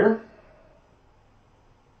auto here.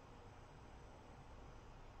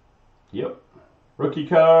 Yep. Rookie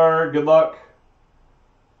card. Good luck.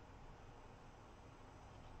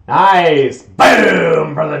 Nice.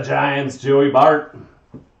 Boom for the Giants, Joey Bart.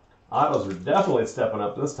 Autos are definitely stepping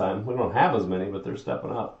up this time. We don't have as many, but they're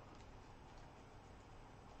stepping up.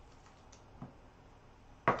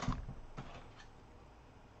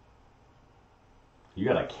 You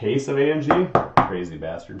got a case of A&G? Crazy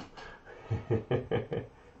bastard.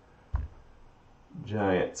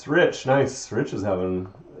 Giants. Rich, nice. Rich is having...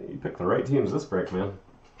 You picked the right teams this break, man.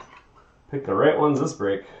 Pick the right ones this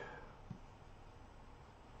break.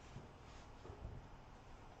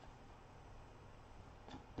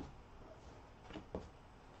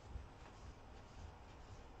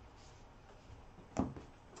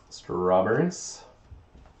 Strawberries.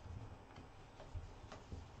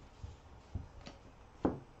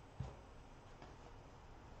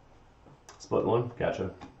 Split one,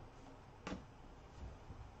 gotcha.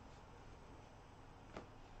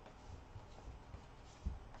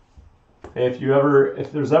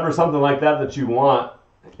 If there's ever something like that you want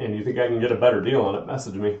and you think I can get a better deal on it,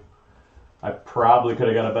 message me. I probably could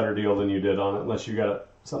have got a better deal than you did on it unless you got it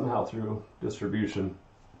somehow through distribution.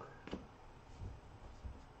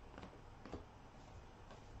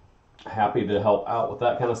 Happy to help out with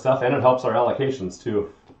that kind of stuff, and it helps our allocations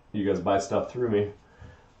too. You guys buy stuff through me.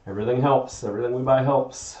 Everything helps. Everything we buy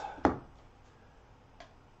helps.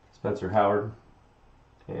 Spencer Howard.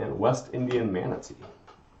 and West Indian Manatee.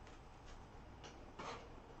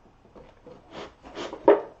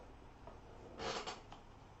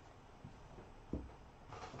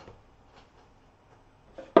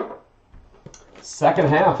 Second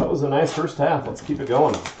half, that was a nice first half. Let's keep it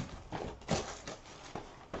going.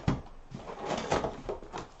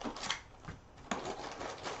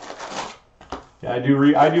 Yeah, I do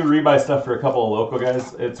rebuy stuff for a couple of local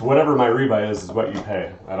guys. It's whatever my rebuy is what you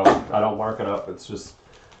pay. I don't mark it up. It's just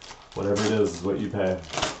whatever it is what you pay.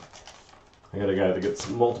 I got a guy that gets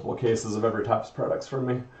multiple cases of every Topps products from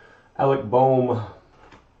me. Alec Boehm.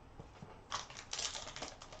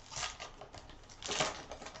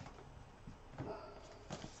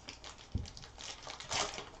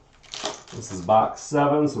 This is box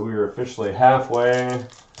 7, so we are officially halfway.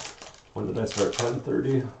 When did I start?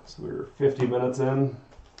 10:30. So we were 50 minutes in.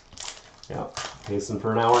 Yeah, pacing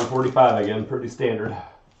for an hour and 45 again. Pretty standard.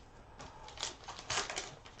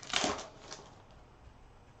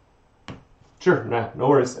 Sure, nah, no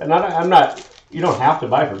worries. And I'm not. You don't have to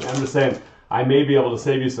buy from me. I'm just saying I may be able to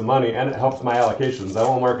save you some money, and it helps my allocations. I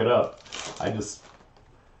won't mark it up.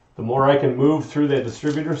 The more I can move through the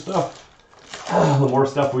distributor stuff, the more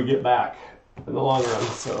stuff we get back in the long run.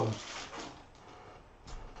 So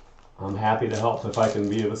I'm happy to help if I can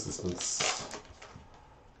be of assistance.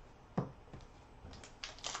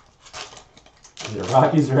 Either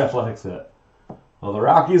Rockies or Athletics hit. Well, the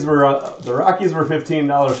Rockies were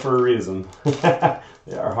 $15 for a reason.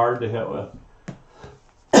 They are hard to hit with.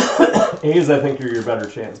 A's, I think, are your better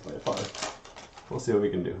chance by far. We'll see what we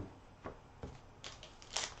can do.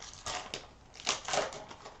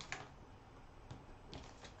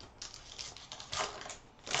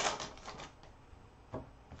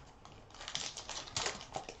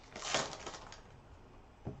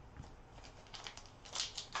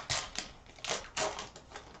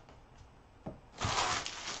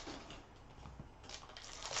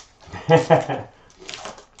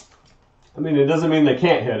 I mean, it doesn't mean they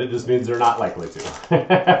can't hit. It just means they're not likely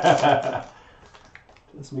to.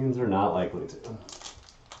 Just means they're not likely to.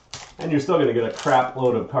 And you're still going to get a crap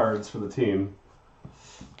load of cards for the team.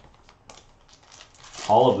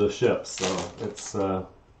 All of the ships, so it's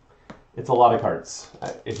a lot of cards.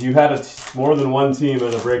 If you had more than one team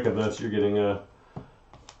in a break of this, you're getting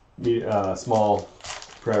a small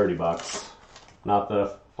priority box. Not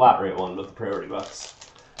the flat rate one, but the priority box.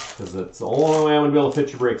 Because it's the only way I'm going to be able to fit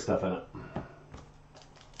your break stuff in it.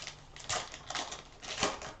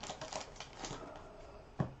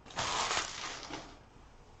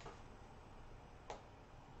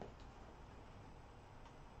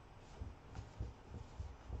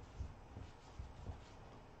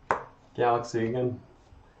 Galaxy again.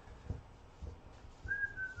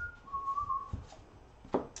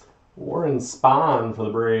 Warren Spahn for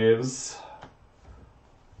the Braves.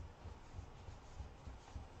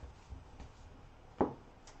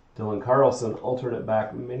 Dylan Carlson, alternate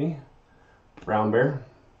back mini. Brown Bear.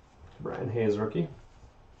 Brian Hayes, rookie.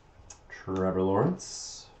 Trevor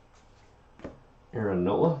Lawrence. Aaron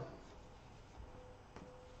Nola.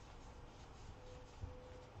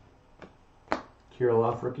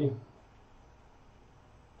 Kirilloff, rookie.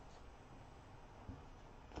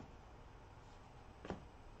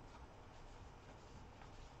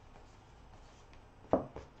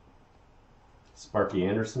 Sparky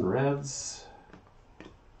Anderson, Reds.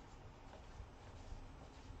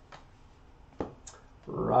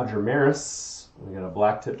 Roger Maris, we got a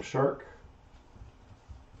black tip shark.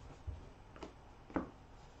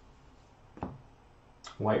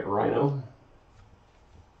 White Rhino.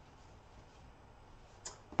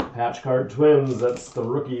 Patch card Twins, that's the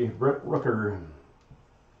rookie Brent Rooker.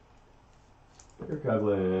 Eric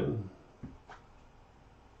Coughlin.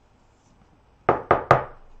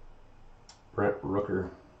 Brent Rooker.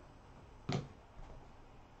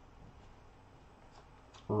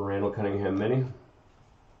 Randall Cunningham mini.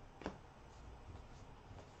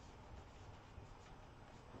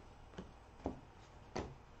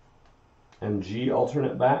 MG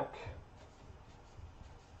alternate back.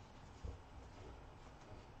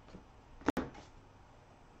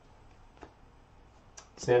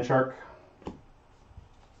 Sand Shark.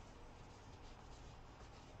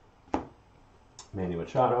 Manny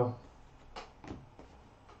Machado.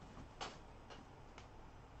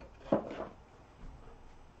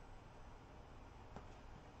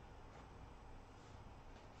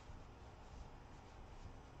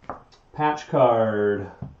 Patch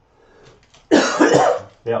card.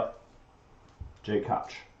 Yep. Jay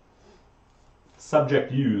Koch.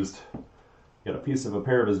 Subject used. Got a piece of a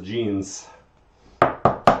pair of his jeans.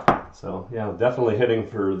 So, yeah, definitely hitting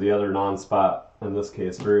for the other non-spot in this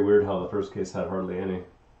case. Very weird how the first case had hardly any.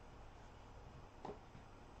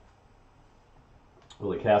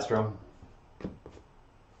 Willie Castro.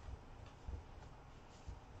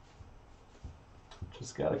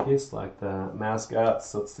 Just got a case like that.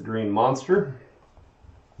 Mascots, that's the Green Monster.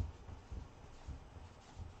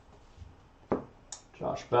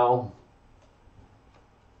 Josh Bell.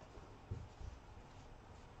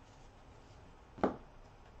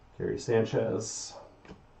 Gary Sanchez.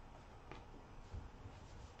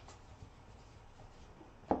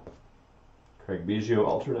 Craig Biggio,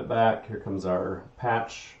 alternate back. Here comes our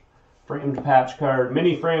patch, framed patch card,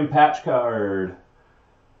 mini frame patch card.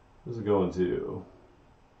 Who's it going to?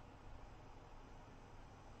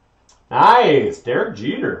 Nice! Derek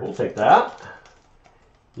Jeter. We'll take that.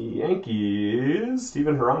 Yankees.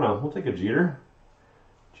 Steven Hirano. We'll take a Jeter.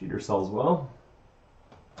 Jeter sells well.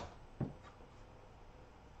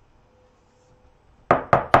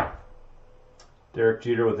 Derek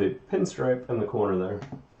Jeter with a pinstripe in the corner there.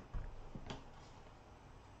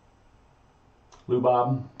 Lou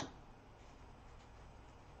Bob.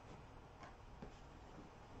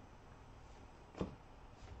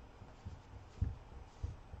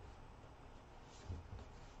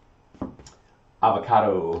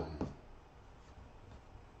 Avocado.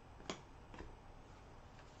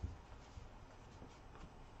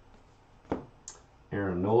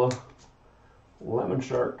 Aaron Nola. Lemon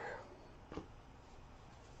Shark.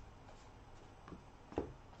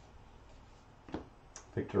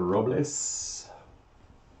 Victor Robles.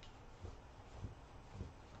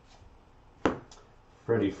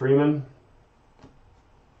 Freddie Freeman.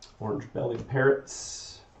 Orange Bellied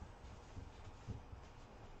Parrots.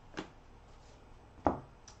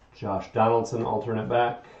 Josh Donaldson, alternate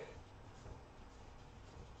back.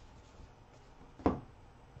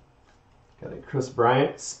 Got a Chris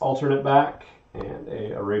Bryant's alternate back and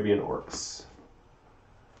a Arabian Orcs.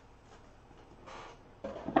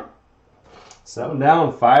 7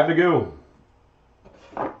 down, 5 to go.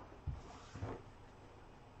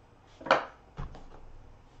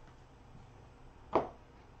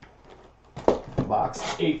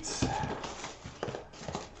 Box 8.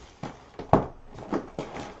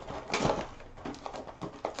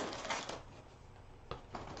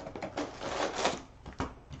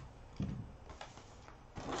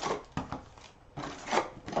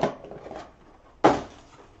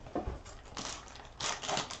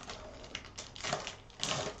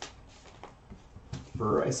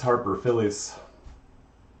 Bryce Harper, Phillies.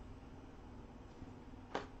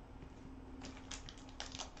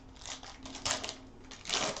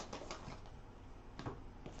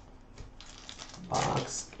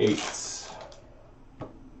 Box 8.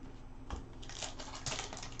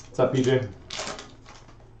 What's up, PJ?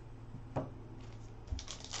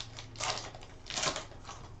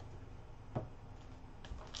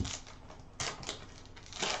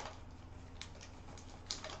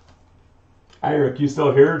 Hi, Eric, you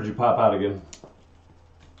still here or did you pop out again?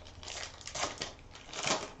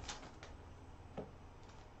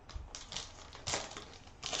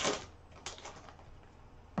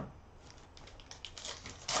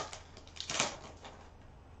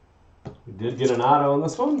 We did get an auto on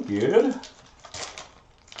this one. Good.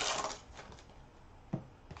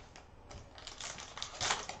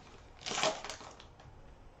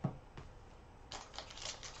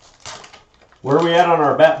 Where are we at on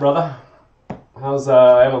our bet, brother? How's,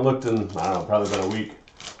 I haven't looked in, I don't know, probably been a week.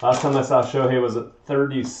 Last time I saw Shohei was at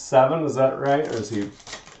 37, is that right? Or has he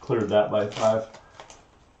cleared that by 5?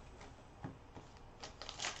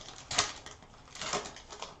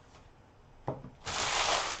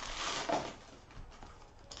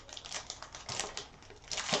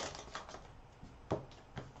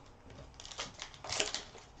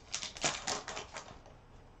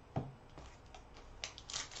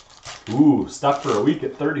 Ooh, stuck for a week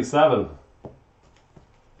at 37.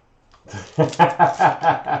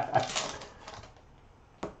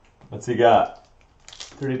 What's he got?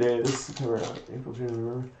 30 days, September, April, June,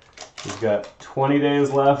 November. He's got 20 days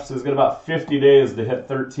left, so he's got about 50 days to hit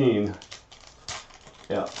 13.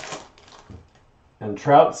 Yeah. And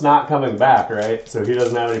Trout's not coming back, right? So he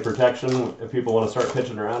doesn't have any protection. If people want to start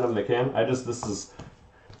pitching around him, they can. This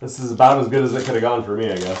is about as good as it could have gone for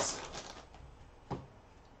me, I guess.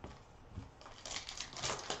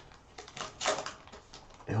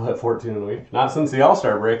 He'll hit 14 in a week. Not since the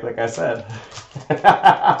All-Star break, like I said.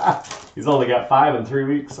 He's only got 5 in 3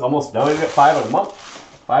 weeks. Almost, no, he's got 5 in a month.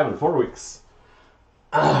 5 in 4 weeks.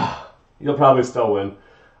 You'll probably still win.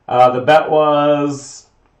 The bet was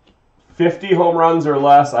 50 home runs or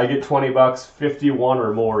less, I get $20. 51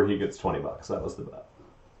 or more, he gets $20. That was the bet.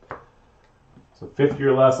 So 50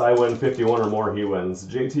 or less, I win. 51 or more, he wins.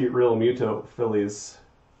 JT Real Muto, Phillies.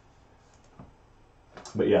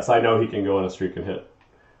 But yes, I know he can go on a streak and hit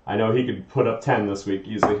I know he could put up 10 this week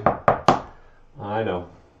easy. I know.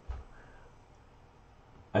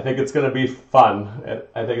 I think it's going to be fun.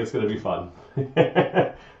 I think it's going to be fun.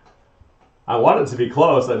 I want it to be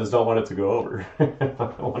close. I just don't want it to go over.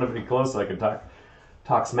 I want it to be close so I can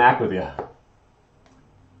talk smack with you.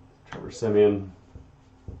 Trevor Simeon.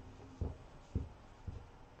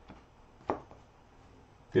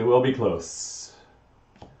 It will be close.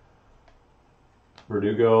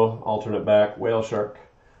 Verdugo, alternate back, whale shark.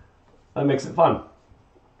 That makes it fun.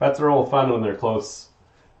 Bets are all fun when they're close,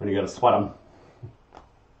 when you got to sweat them.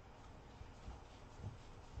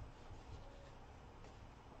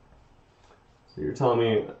 So you're telling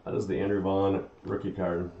me that is the Andrew Vaughn rookie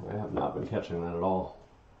card. I have not been catching that at all.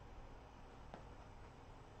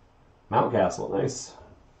 Mountcastle, nice.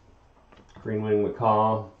 Greenwing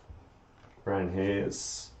McCaw, Brian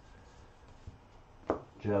Hayes,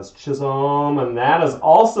 Jazz Chisholm, and that is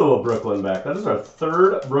also a Brooklyn back. That is our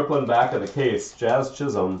third Brooklyn back of the case. Jazz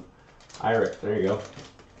Chisholm, Iric, there you go.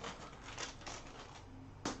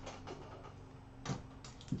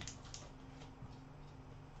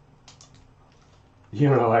 You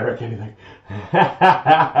don't know Iric anything.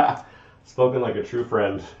 Spoken like a true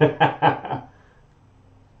friend.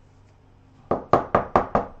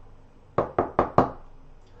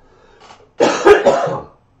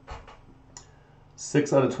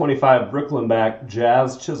 6 out of 25 Brooklyn back,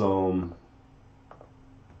 Jazz Chisholm.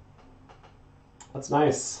 That's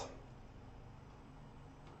nice.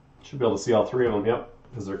 Should be able to see all three of them, yep,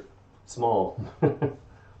 because they're small.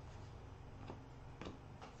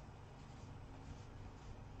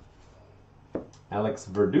 Alex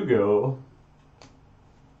Verdugo.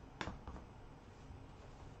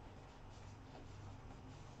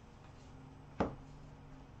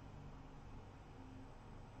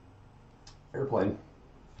 Airplane.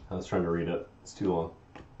 I was trying to read it. It's too long.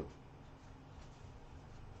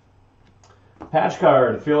 Patch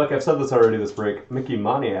card. I feel like I've said this already this break. Mickey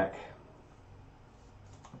Moniak.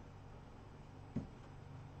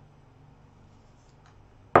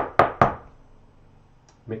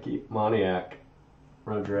 Mickey Moniak.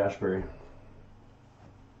 Roger Ashbury.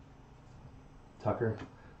 Tucker.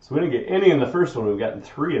 So we didn't get any in the first one. We've gotten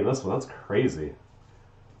 3 in this one. That's crazy.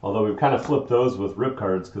 Although we've kind of flipped those with rip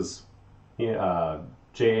cards because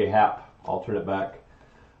J.A. Happ, alternate back.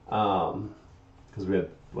 Because we had,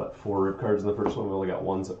 what, 4 rip cards in the first one. We only got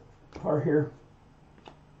 1 so far here.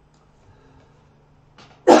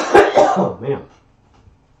 Oh, man.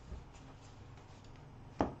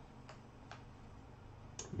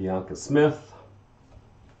 Bianca Smith.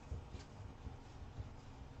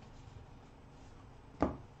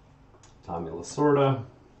 Tommy Lasorda.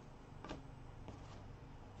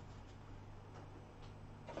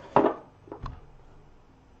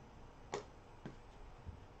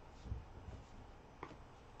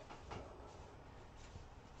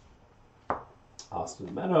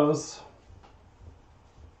 Austin Meadows.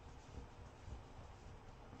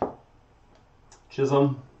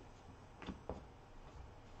 Chisholm.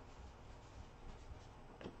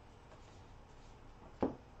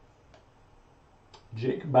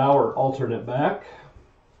 Jake Bauer, alternate back.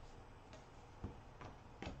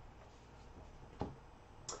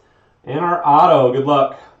 And our auto, good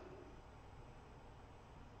luck.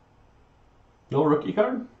 No rookie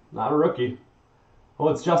card? Not a rookie. Oh,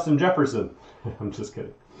 it's Justin Jefferson. I'm just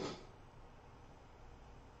kidding.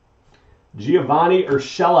 Giovanni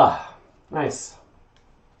Urshela. Nice.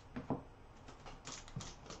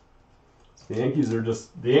 The Yankees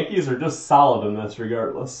are just solid in this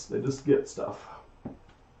regardless. They just get stuff.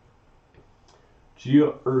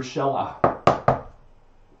 Gio Urshela.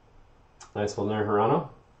 Nice one there, Hirano.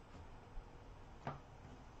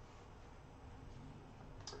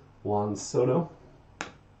 Juan Soto.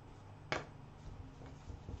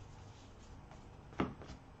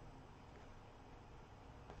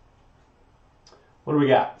 What do we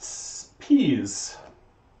got? Peas.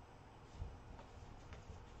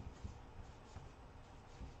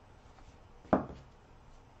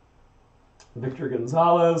 Victor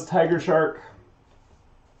Gonzalez, Tiger Shark.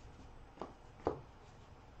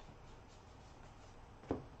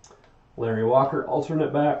 Larry Walker,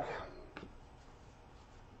 alternate back.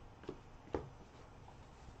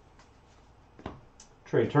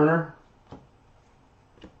 Trey Turner.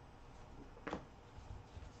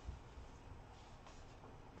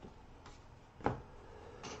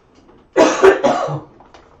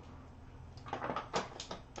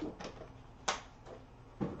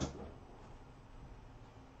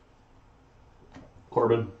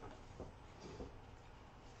 Corbin.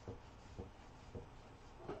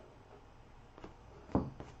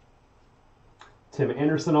 Tim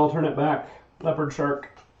Anderson, alternate back. Leopard Shark.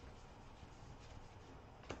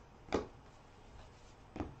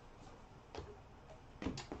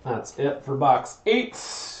 That's it for box 8.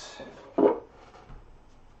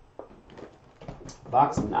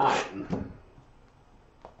 Box 9.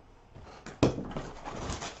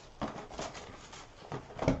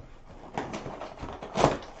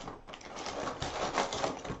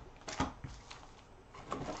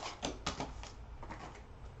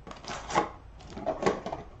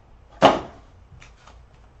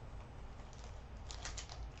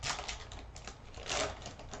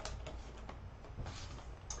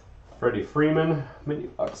 Freddie Freeman, mini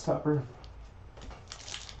box topper.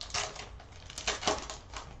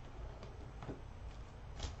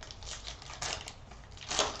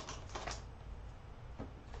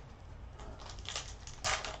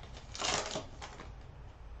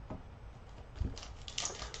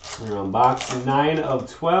 We're on box 9 of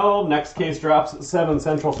 12. Next case drops at 7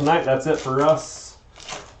 Central tonight. That's it for us.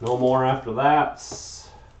 No more after that.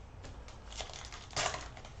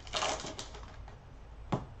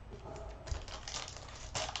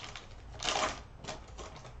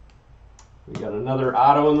 We got another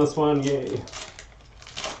auto in this one. Yay.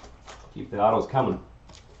 Keep the autos coming.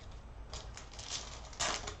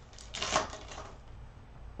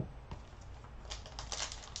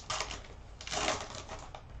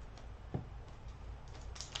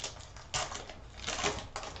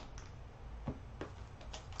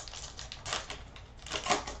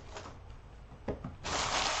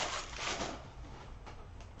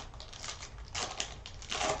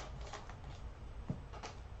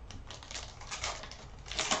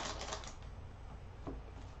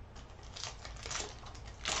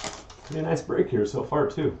 Pretty nice break here so far,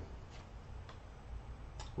 too.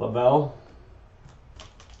 Lavelle.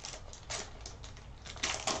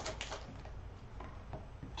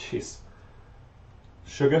 Jeez.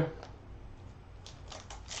 Suga.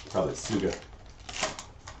 Probably Suga.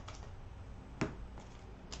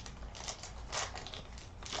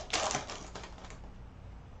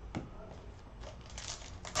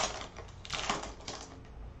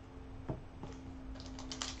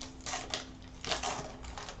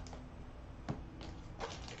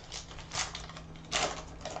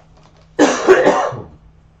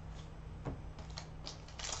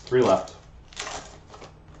 Three left.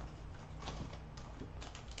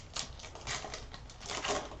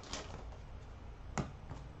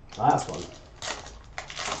 Last one.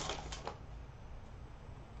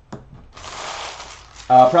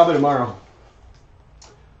 Probably tomorrow.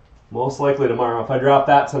 Most likely tomorrow. If I drop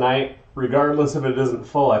that tonight, regardless if it isn't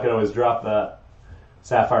full, I can always drop that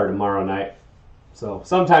Sapphire tomorrow night. So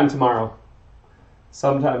sometime tomorrow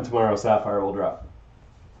Sapphire will drop.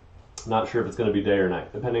 Not sure if it's going to be day or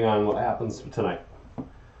night, depending on what happens tonight.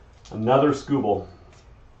 Another Scooble.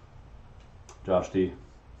 Josh D.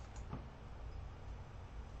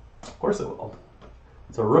 Of course it will.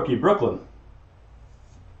 It's a rookie Brooklyn.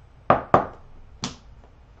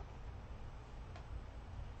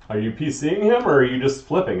 Are you PCing him or are you just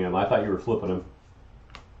flipping him? I thought you were flipping him.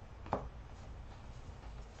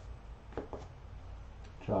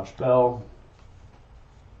 Josh Bell.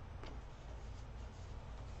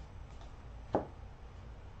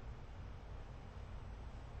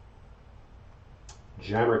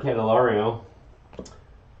 Jammer Candelario,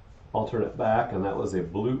 alternate back, and that was a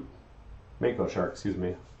blue Mako Shark, excuse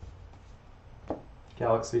me.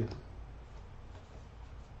 Galaxy.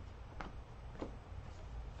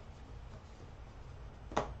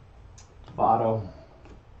 Votto.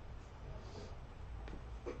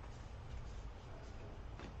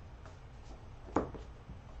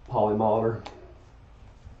 Polly Molitor.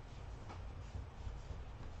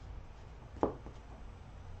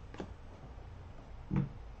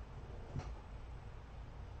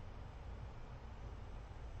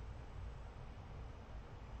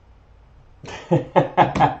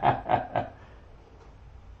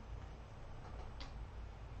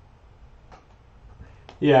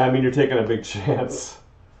 Yeah, I mean, you're taking a big chance.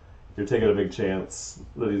 You're taking a big chance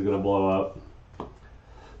that he's going to blow up.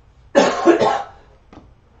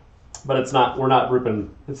 But it's not, we're not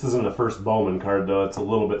ripping, this isn't a first Bowman card, though. It's a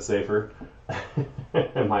little bit safer,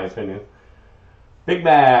 in my opinion. Big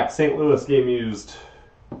back, St. Louis game used.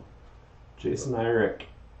 Jason Irick.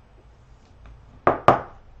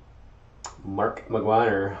 Mark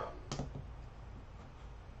McGuire.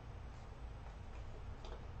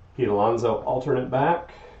 Pete Alonso, alternate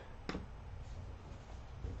back.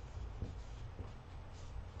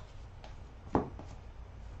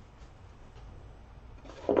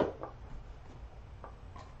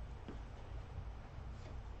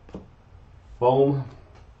 Bohm.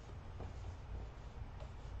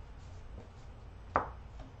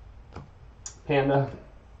 Panda.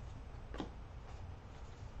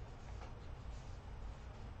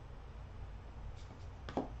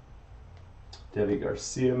 Debbie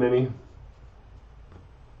Garcia mini.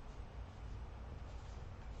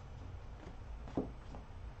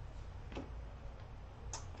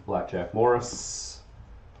 Blackjack Morris.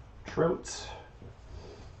 Trout.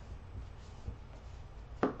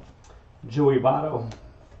 Joey Votto.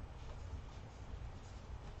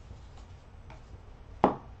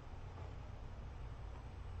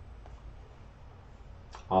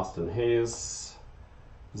 Austin Hayes.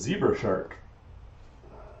 Zebra Shark.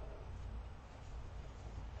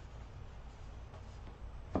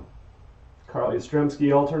 Carl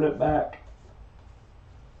Yastrzemski, alternate back.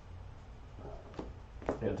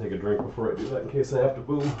 I gotta take a drink before I do that in case I have to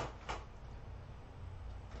boom.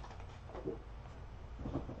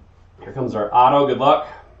 Here comes our auto. Good luck.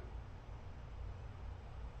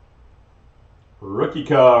 Rookie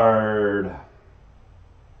card.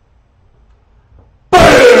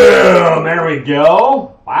 Boom! There we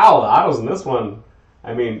go. Wow, the autos in this one.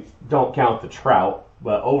 I mean, don't count the Trout,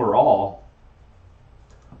 but overall,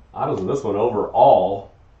 autos in this one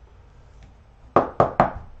overall.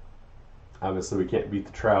 Obviously, we can't beat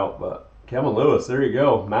the Trout, but Kevin Lewis, there you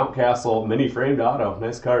go. Mountcastle mini framed auto.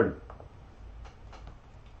 Nice card.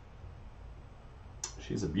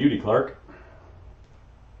 She's a beauty, Clark.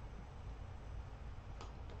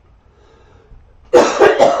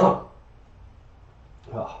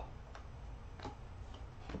 Oh.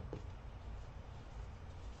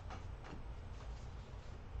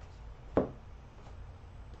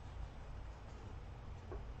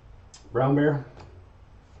 Brown Bear.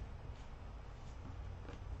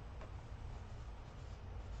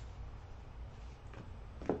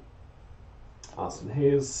 Austin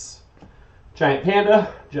Hayes. Giant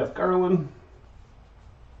Panda, Jeff Garland.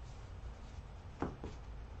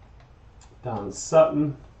 Don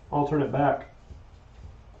Sutton, alternate back.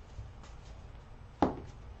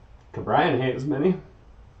 Brian Hayes mini.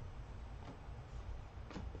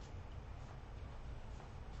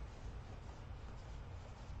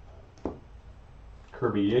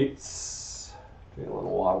 Kirby Yates, Jalen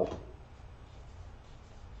Waddle.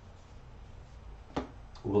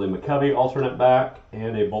 Willie McCovey, alternate back,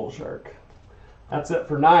 and a Bull Shark. That's it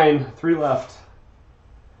for 9. 3 left.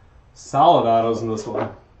 Solid autos in this one.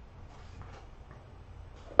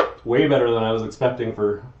 Way better than I was expecting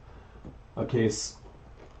for a case.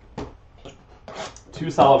 2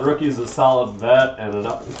 solid rookies, a solid vet, and an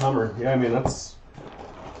up-and-comer. Yeah, I mean, that's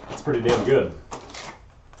pretty damn good.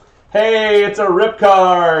 Hey, it's a rip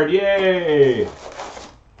card! Yay!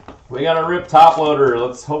 We got a rip top loader.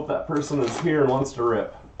 Let's hope that person is here and wants to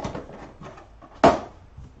rip.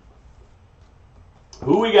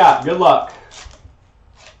 Who we got? Good luck.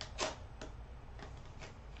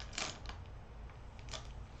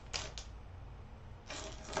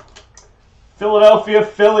 Philadelphia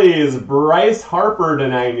Phillies, Bryce Harper to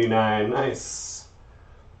 99. Nice.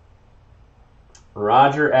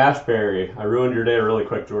 Roger Ashbury. I ruined your day really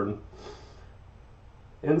quick, Jordan.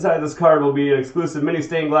 Inside this card will be an exclusive mini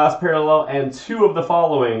stained glass parallel and 2 of the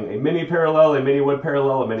following: a mini parallel, a mini wood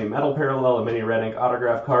parallel, a mini metal parallel, a mini red ink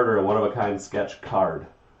autograph card, or a one-of-a-kind sketch card.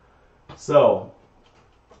 So,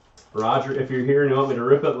 Roger, if you're here and you want me to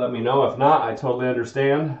rip it, let me know. If not, I totally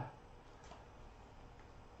understand.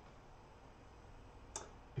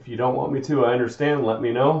 If you don't want me to, I understand. Let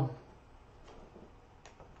me know.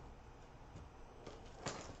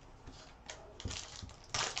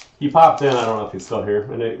 He popped in. I don't know if he's still here.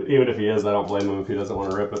 And even if he is, I don't blame him if he doesn't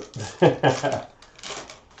want to rip it.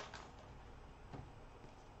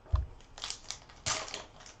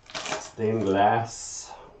 Stained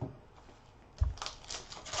glass.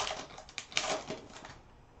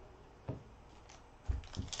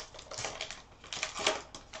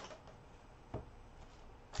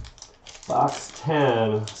 Box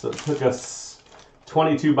 10. So it took us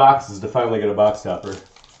 22 boxes to finally get a box topper.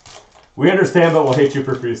 We understand, but we'll hate you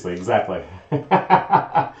profusely. Exactly.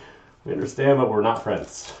 We understand, but we're not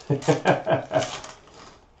friends. Yeah,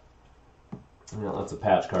 that's a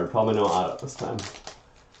patch card. Probably no auto this time.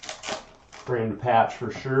 Framed patch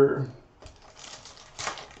for sure.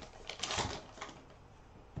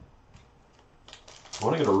 I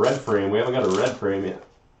want to get a red frame. We haven't got a red frame yet.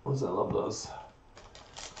 I love those.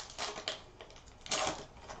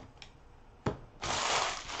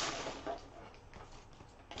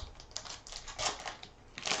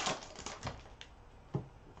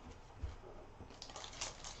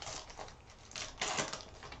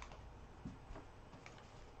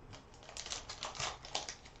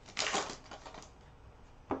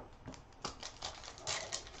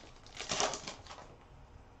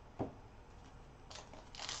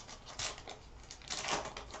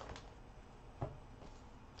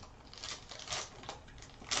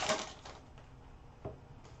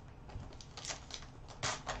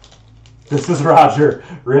 This is Roger.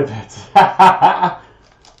 Rip it.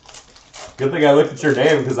 Good thing I looked at your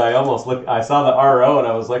name because I almost looked. I saw the RO and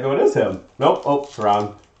I was like, oh, it is him. Nope. Oh, it's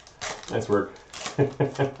wrong. Nice work.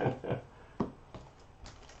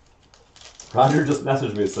 Roger just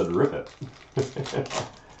messaged me and said, rip it.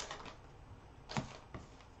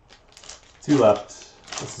 2 left.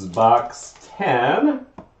 This is box 10.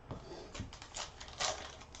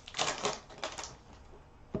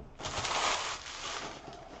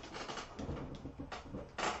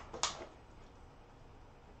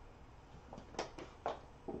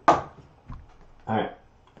 All right,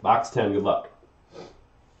 box 10, good luck.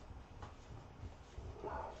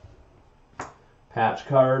 Patch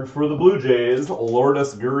card for the Blue Jays,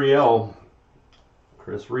 Lourdes Gurriel.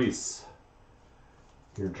 Chris Reese.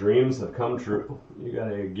 Your dreams have come true. You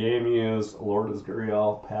got a game-used Lourdes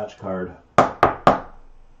Gurriel patch card.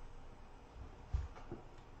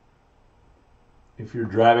 If you're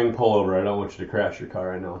driving, pull over. I don't want you to crash your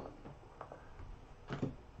car, I know.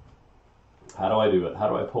 How do I do it? How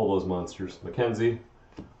do I pull those monsters? Mackenzie.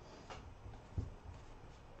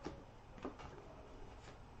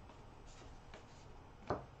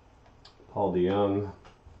 Paul DeYoung.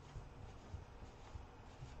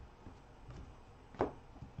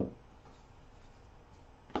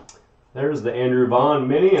 There's the Andrew Vaughn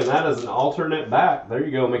mini, and that is an alternate back. There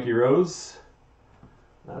you go, Mickey Rose.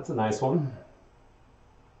 That's a nice one.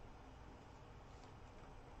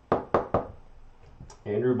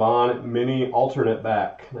 Andrew Vaughn mini alternate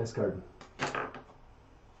back. Nice card.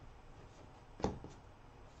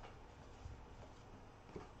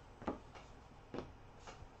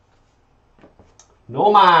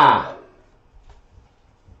 Noma.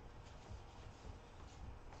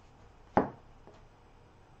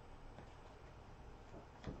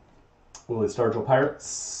 Willie Stargell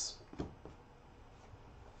Pirates.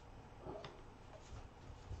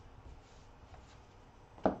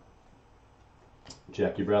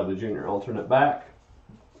 Jackie Bradley Jr. alternate back.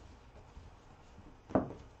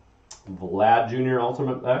 Vlad Jr.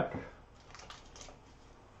 alternate back.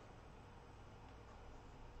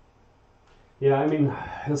 Yeah, I mean,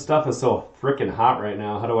 his stuff is so freaking hot right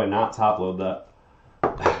now. How do I not top load that?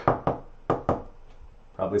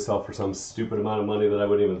 Probably sell for some stupid amount of money that I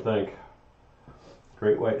wouldn't even think.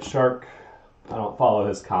 Great White Shark. I don't follow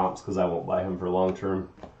his comps because I won't buy him for long term.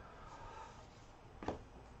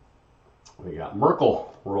 We got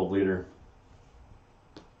Merkel, world leader.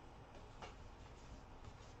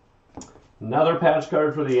 Another patch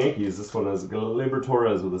card for the Yankees. This one is Gleyber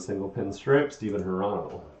Torres with a single pinstripe. Steven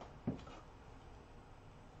Hirano.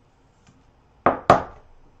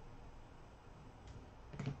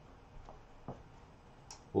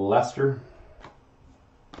 Lester.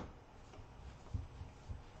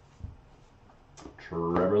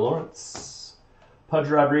 Trevor Lawrence. Pudge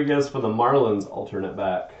Rodriguez for the Marlins alternate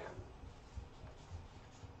back.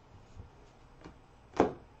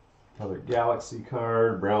 Another Galaxy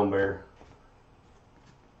card. Brown Bear.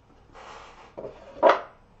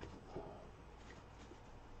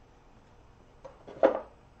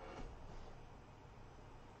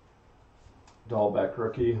 Dahlbeck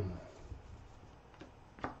rookie.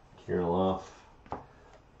 Kirilloff.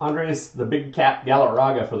 Andres the Big Cat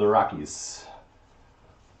Galarraga for the Rockies.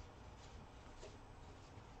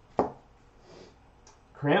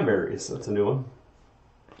 Cranberries, that's a new one.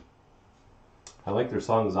 I like their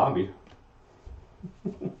song Zombie.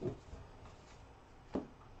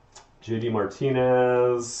 JD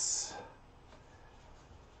Martinez.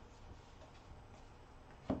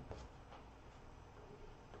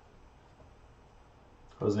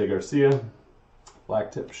 Jose Garcia.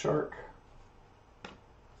 Black Tip Shark.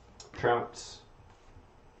 Trout.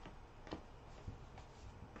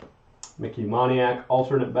 Mickey Moniak,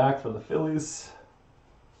 alternate back for the Phillies.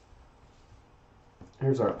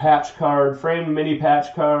 Here's our patch card, framed mini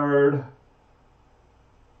patch card.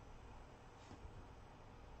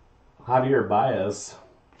 Javier Baez.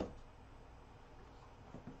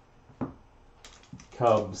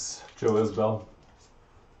 Cubs, Joe Isbell.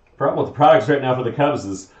 Problem with the products right now for the Cubs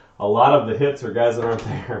is a lot of the hits are guys that aren't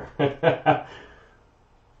there.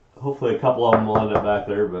 Hopefully a couple of them will end up back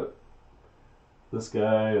there, but this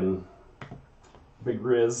guy and Big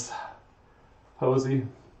Riz, Posey.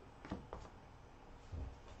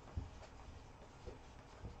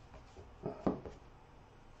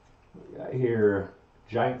 We got here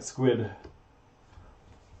Giant Squid.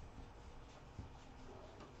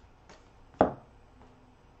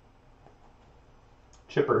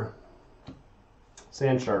 Chipper.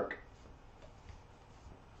 Sand Shark.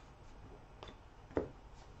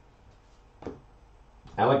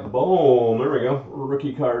 Alec Bohm. There we go.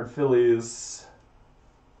 Rookie card, Phillies.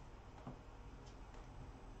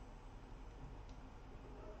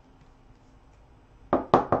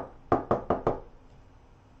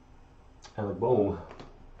 Boom.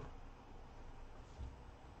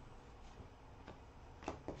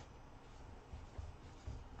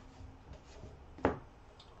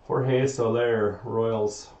 Jorge Soler,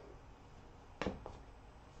 Royals.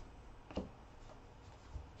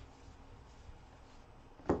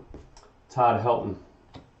 Todd Helton.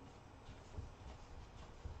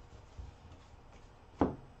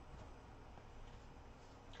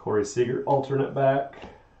 Corey Seager, alternate back.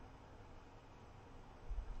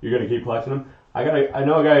 You're gonna keep collecting them? I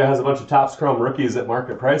know a guy who has a bunch of Topps Chrome rookies at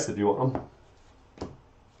market price if you want them.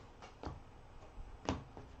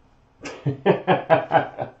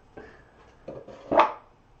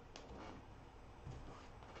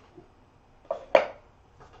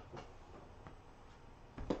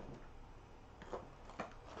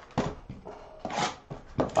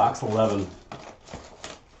 Box 11.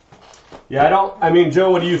 Yeah, I mean, Joe,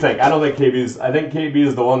 what do you think? I don't think I think KB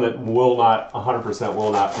is the one that will not, 100% will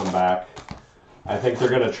not come back. I think they're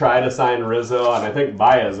going to try to sign Rizzo, and I think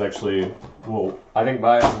Baez actually will. I think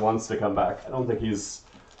Baez wants to come back. I think he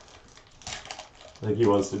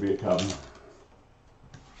wants to be a Cub.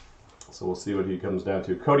 So we'll see what he comes down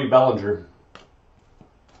to. Cody Bellinger.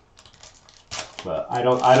 But I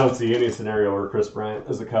don't see any scenario where Chris Bryant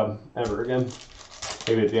is a Cub ever again.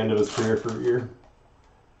 Maybe at the end of his career for a year.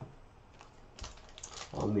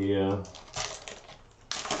 On the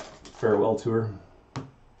farewell tour.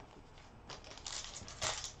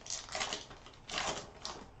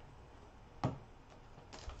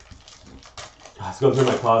 I was going through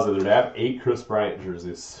my closet today. I have 8 Chris Bryant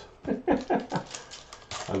jerseys.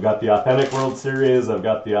 I've got the authentic World Series. I've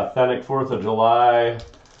got the authentic 4th of July.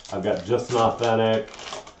 I've got just an authentic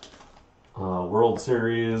World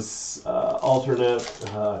Series alternate.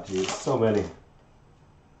 Geez, so many.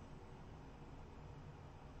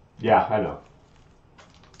 Yeah, I know.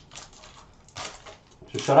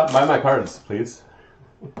 Just shut up and buy my cards, please.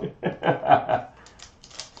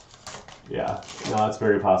 Yeah, no, it's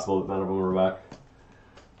very possible that none of them are back.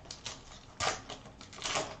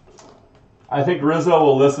 I think Rizzo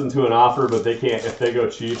will listen to an offer, but they can't. If they go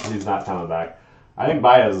cheap, he's not coming back. I think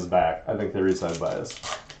Baez is back. I think they re-sign Baez.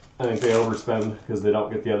 I think they overspend because they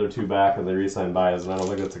don't get the other 2 back, and they re-sign Baez, and I don't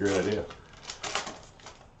think that's a great idea.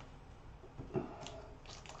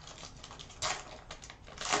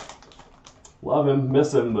 Love him,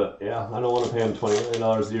 miss him, but yeah, I don't want to pay him $20 million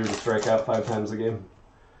a year to strike out 5 times a game.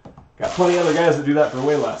 Got plenty of other guys that do that for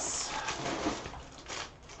way less.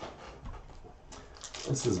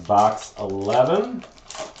 This is box 11.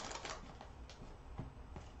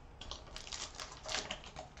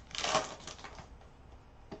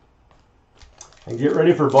 And get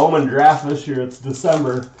ready for Bowman draft this year. It's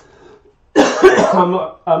December. I'm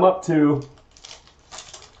up to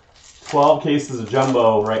 12 cases of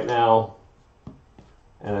jumbo right now.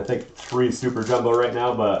 And I think 3 super jumbo right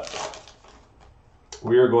now, but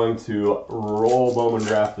we are going to roll Bowman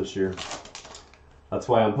draft this year. That's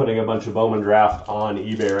why I'm putting a bunch of Bowman draft on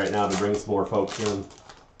eBay right now to bring some more folks in.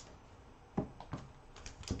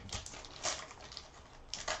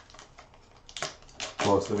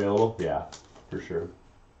 Most available? Yeah, for sure.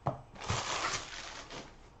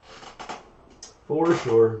 For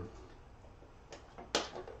sure.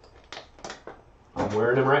 I'm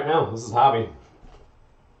wearing him right now. This is hobby.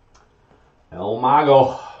 El Mago.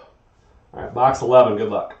 All right, box 11. Good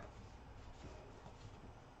luck.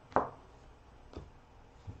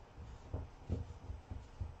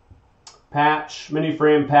 Patch, mini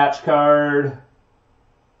frame patch card.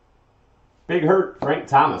 Big Hurt, Frank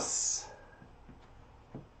Thomas.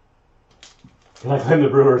 Can I claim the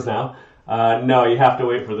Brewers now? No, you have to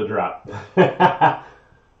wait for the drop. I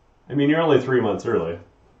mean, you're only 3 months early.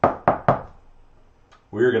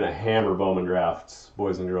 We're going to hammer Bowman drafts,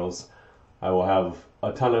 boys and girls. I will have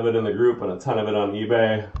a ton of it in the group and a ton of it on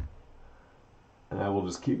eBay. And I will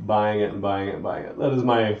just keep buying it and buying it and buying it. That is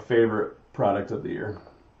my favorite product of the year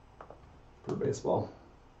for baseball.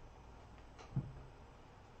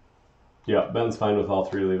 Yeah, Ben's fine with all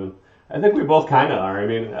 3 leaving. I think we both kind of are. I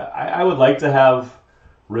mean, I would like to have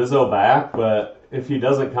Rizzo back, but if he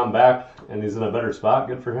doesn't come back and he's in a better spot,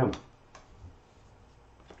 good for him.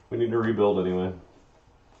 We need to rebuild anyway.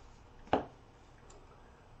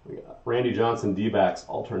 We got Randy Johnson, D-backs,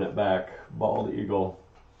 alternate back, bald eagle.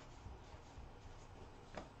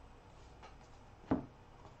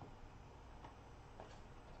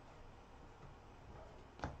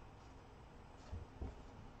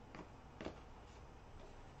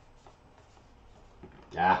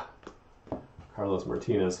 Ah, Carlos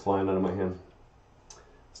Martinez flying out of my hand.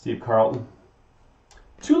 Steve Carlton.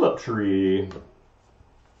 Tulip Tree.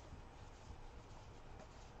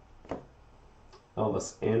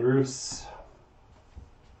 Elvis Andrus.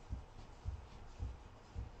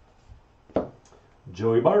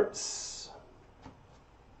 Joey Bartz.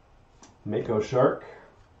 Mako Shark.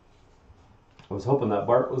 I was hoping that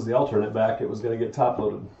Bart was the alternate back. It was going to get top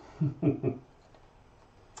loaded.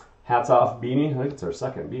 Hats off beanie. I think it's our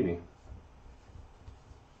second beanie.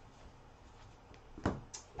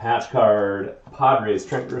 Patch card. Padres.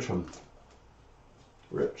 Trent Grisham.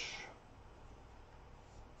 Rich.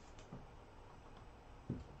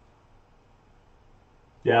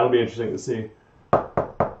 Yeah, it'll be interesting to see.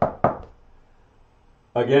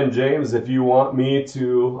 Again, James, if you want me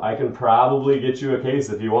to, I can probably get you a case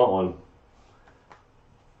if you want one.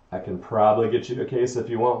 I can probably get you a case if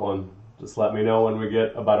you want one. Just let me know when we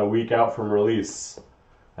get about a week out from release.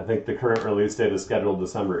 I think the current release date is scheduled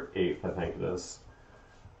December 8th, I think it is.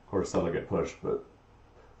 Of course, that'll get pushed, but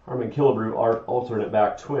Harmon Killebrew alternate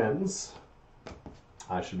back twins.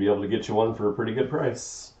 I should be able to get you one for a pretty good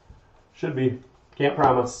price. Should be. Can't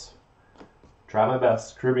promise. Try my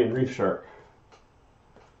best. Caribbean Reef Shark.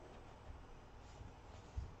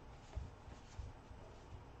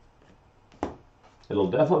 It'll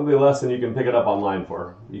definitely be less than you can pick it up online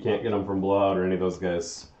for. You can't get them from Blowout or any of those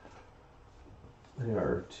guys. They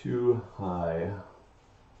are too high.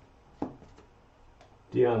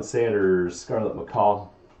 Deion Sanders, Scarlett McCall.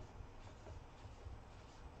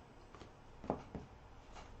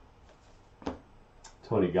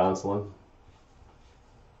 Tony Gonsolin.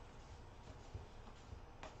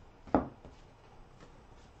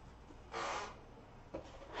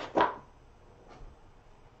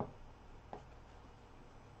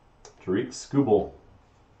 Tariq Skubal.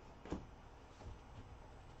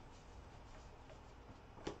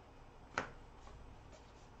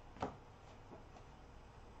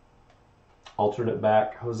 Alternate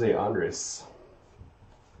back, Jose Andres.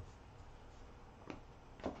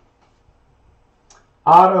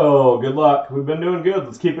 Otto, good luck. We've been doing good.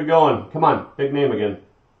 Let's keep it going. Come on, big name again.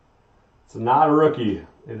 It's not a rookie.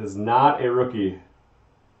 It is not a rookie.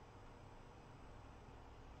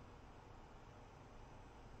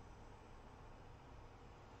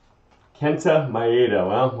 Kenta Maeda.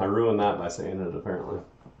 Well, I ruined that by saying it, apparently.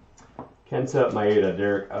 Kenta Maeda,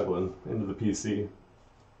 Derek Uglin, into the PC.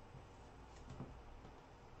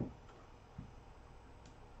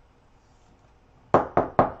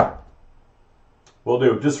 Will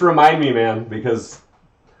do. Just remind me, man, because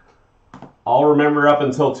I'll remember up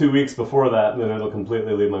until 2 weeks before that, and then it'll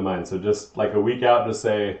completely leave my mind. So just like a week out, just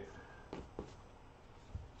say,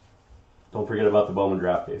 don't forget about the Bowman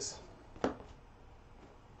draft case.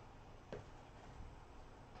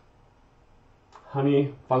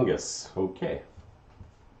 Honey Fungus. Okay.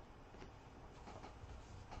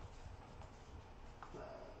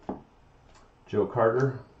 Joe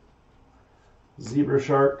Carter. Zebra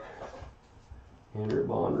Shark. Andrew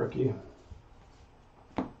Bond, rookie.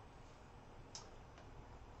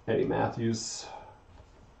 Eddie Matthews.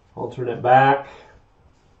 Alternate back.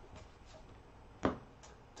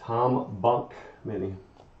 Tom Bunk, mini.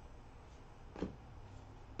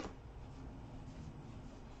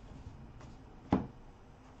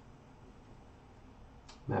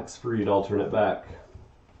 Max Fried, alternate back.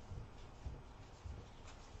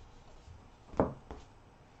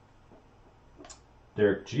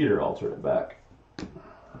 Derek Jeter, alternate back.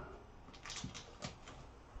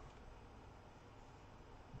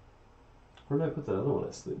 Where did I put that other one?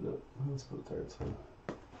 I sleeved it. Let's put it there. It's fine.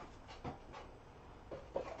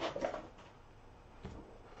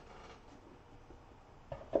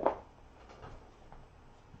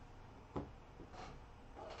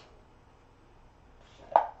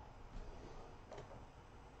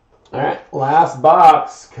 All right, last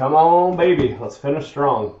box. Come on, baby. Let's finish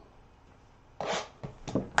strong.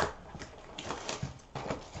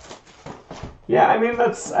 Yeah, I mean,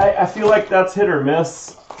 I feel like that's hit or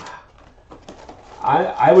miss.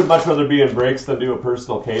 I would much rather be in breaks than do a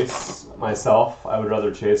personal case myself. I would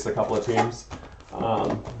rather chase a couple of teams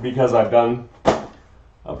because I've done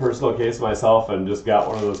a personal case myself and just got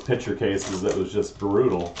one of those pitcher cases that was just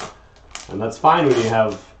brutal. And that's fine when you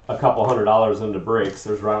have a couple $100 into breaks.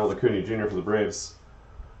 There's Ronald Acuna Jr. for the Braves.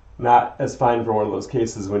 Not as fine for one of those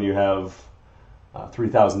cases when you have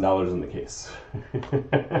 $3,000 in the case.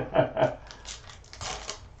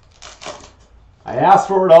 I asked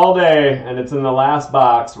for it all day, and it's in the last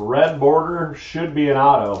box. Red border should be an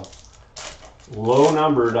auto. Low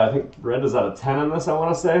numbered. I think red is out of 10 in this, I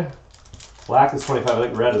want to say. Black is 25. I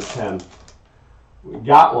think red is 10. We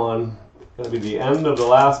got one. Going to be the end of the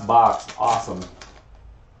last box. Awesome.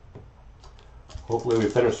 Hopefully we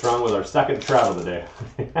finish strong with our second trout of the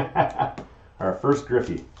day. Our first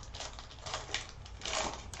Griffey.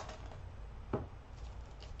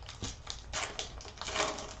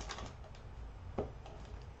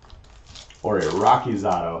 or a Rockies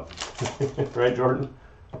auto. Right, Jordan?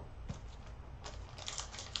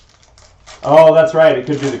 Oh, that's right. It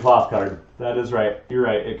could be the cloth card. That is right. You're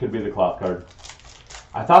right. It could be the cloth card.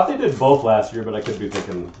 I thought they did both last year, but I could just be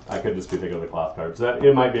thinking of the cloth cards. That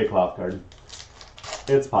it might be a cloth card.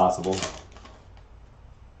 It's possible.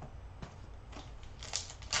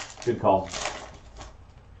 Good call.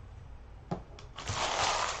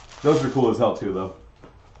 Those are cool as hell too, though.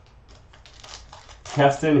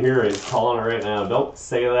 Keston here is calling it right now. Don't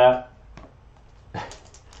say that.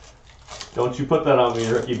 Don't you put that on me,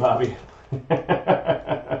 Ricky Bobby.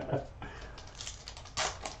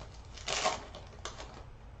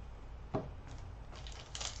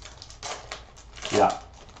 Yeah,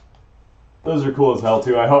 those are cool as hell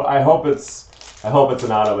too. I hope it's an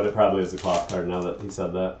auto, but it probably is a cloth card now that he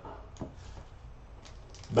said that.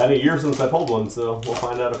 Been a year since I pulled one, so we'll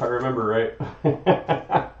find out if I remember right.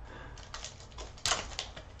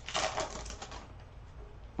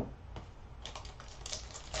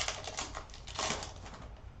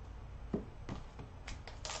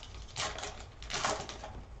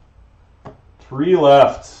 Three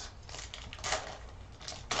left.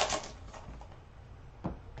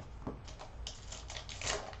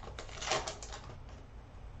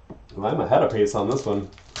 Well, I'm ahead of pace on this one.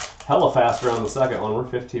 Hella faster on the second one. We're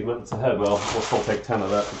 15 minutes ahead. Well, we'll still take 10 of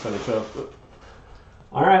that to finish up. But...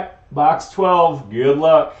 All right, box 12. Good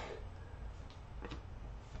luck.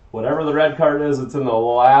 Whatever the red card is, it's in the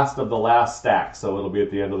last of the last stack, so it'll be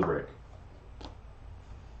at the end of the break.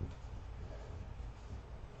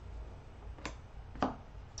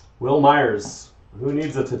 Will Myers. Who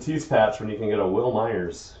needs a Tatis patch when you can get a Will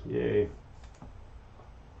Myers? Yay.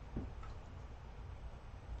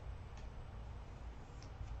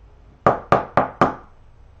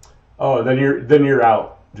 Oh, then you're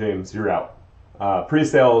out, James. You're out.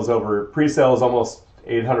 Pre-sale is over. Pre-sale is almost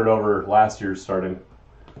 800 over last year's starting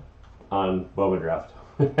on Bowman Draft.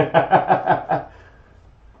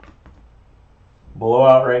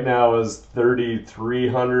 Blowout right now is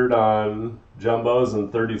 3,300 on jumbos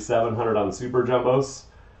and 3,700 on super jumbos,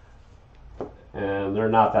 and they're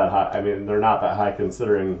not that high. I mean, they're not that high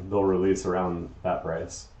considering they'll release around that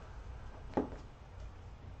price.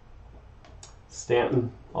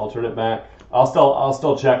 Stanton, alternate back. I'll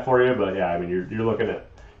still check for you, but yeah, I mean you're looking at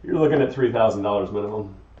 $3,000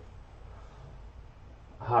 minimum.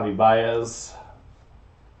 Javi Baez.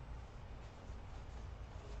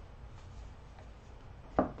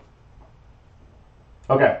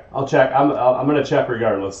 Okay, I'll check. I'm gonna check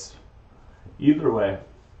regardless. Either way,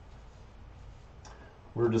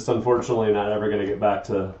 we're just unfortunately not ever gonna get back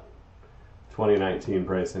to 2019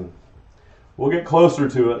 pricing. We'll get closer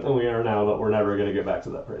to it than we are now, but we're never gonna get back to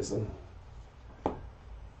that pricing.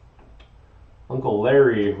 Uncle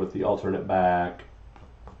Larry with the alternate back,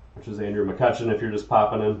 which is Andrew McCutchen if you're just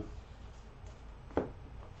popping in.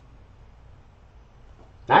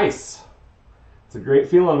 Nice. It's a great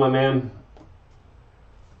feeling, my man.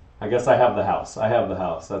 I guess I have the house. I have the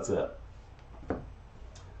house. That's it.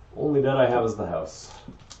 Only debt I have is the house.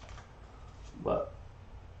 But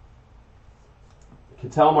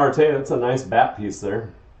Ketel Marte, that's a nice bat piece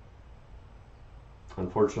there.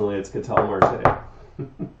 Unfortunately, it's Ketel Marte.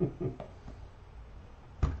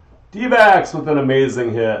 D-backs with an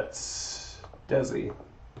amazing hit. Desi.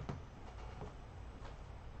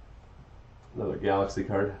 Another Galaxy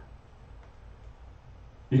card.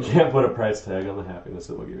 You can't put a price tag on the happiness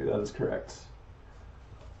it will give you. That is correct.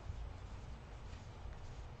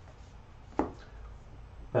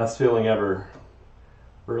 Best feeling ever.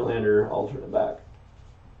 Verlander, alternate back.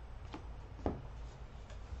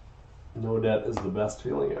 No debt is the best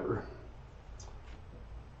feeling ever.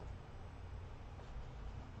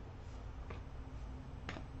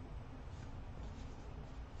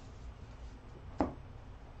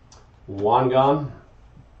 Wangan.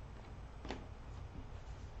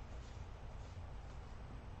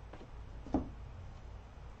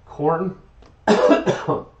 Corn.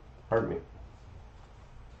 Pardon me.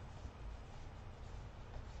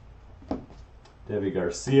 Debbie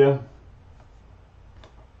Garcia.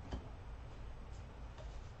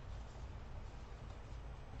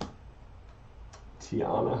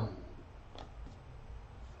 Tiana.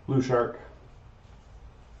 Blue Shark.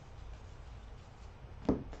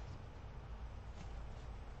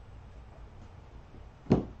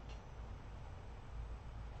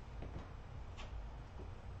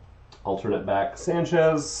 Alternate back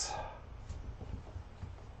Sanchez.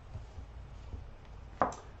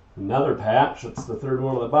 Another patch. It's the third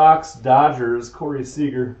one of the box. Dodgers, Corey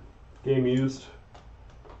Seager. Game used.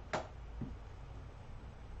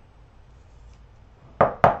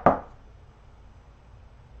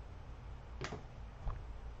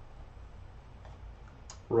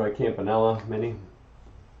 Troy Campanella mini.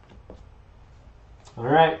 All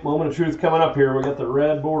right, moment of truth coming up here. We got the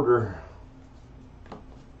red border.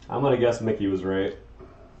 I'm going to guess Mickey was right.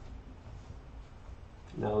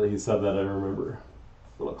 Now that he said that, I remember.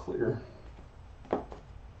 A little clear.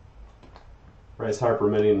 Bryce Harper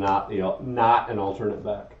mini, not an alternate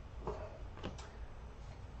back.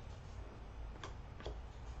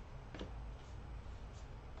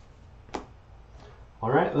 All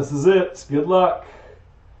right, this is it. Good luck,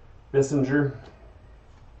 Bissinger.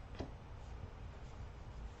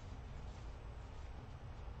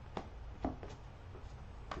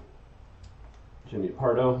 Jimmy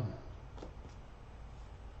Pardo.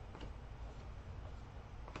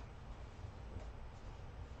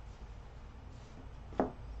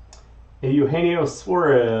 Eugenio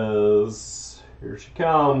Suarez. Here she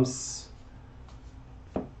comes.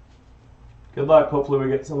 Good luck. Hopefully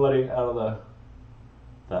we get somebody out of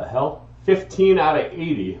the hell. 15 out of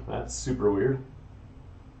 80. That's super weird.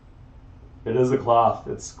 It is a cloth.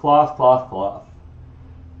 It's cloth, cloth, cloth.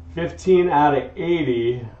 15 out of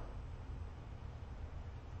 80.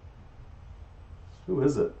 Who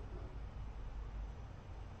is it?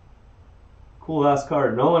 Cool ass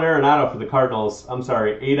card. Nolan Arenado for the Cardinals. I'm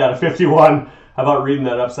sorry, 8 out of 51. How about reading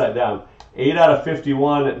that upside down? 8 out of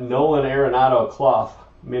 51. Nolan Arenado cloth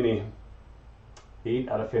mini. 8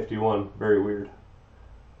 out of 51. Very weird.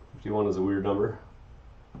 51 is a weird number.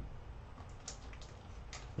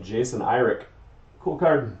 Jason Irick. Cool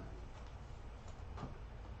card.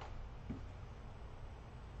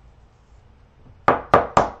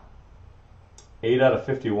 Eight out of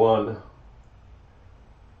 51.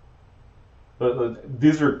 But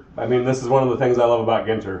these are, I mean, this is one of the things I love about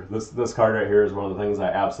Ginter. This card right here is one of the things I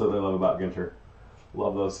absolutely love about Ginter.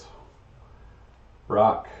 Love those.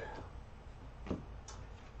 Rock.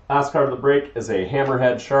 Last card of the break is a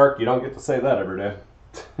Hammerhead Shark. You don't get to say that every day.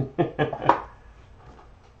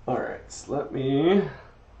 Alright, so let me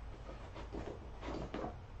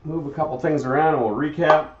move a couple things around and we'll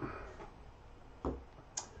recap.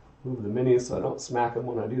 Move the minis so I don't smack them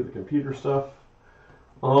when I do the computer stuff.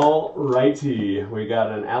 Alrighty, we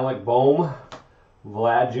got an Alec Boehm,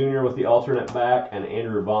 Vlad Jr. with the alternate back, and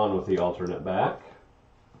Andrew Vaughn with the alternate back.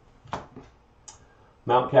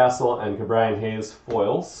 Mountcastle and Cabrian Hayes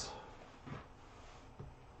foils.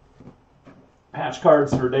 Patch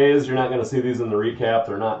cards for days. You're not going to see these in the recap.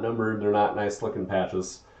 They're not numbered. They're not nice looking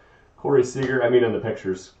patches. Corey Seager, I mean in the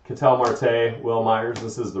pictures. Ketel Marte, Will Myers.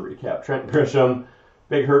 This is the recap. Trent Grisham,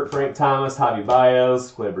 Big Hurt Frank Thomas, Javi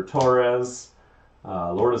Baez, Gleyber Torres,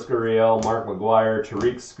 Lourdes Gurriel, Mark McGuire,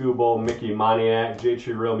 Tariq Skubal, Mickey Moniak,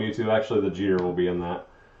 J.T. Real Mewtwo. Actually, the Jeter will be in that.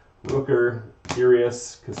 Rooker,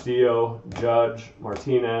 Urias, Castillo, Judge,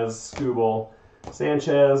 Martinez, Skubal,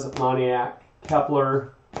 Sanchez, Moniak,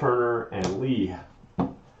 Kepler, Turner, and Lee.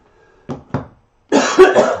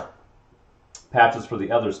 Patches for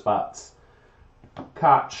the other spots.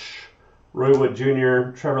 Koch, Roy Wood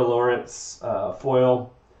Jr., Trevor Lawrence,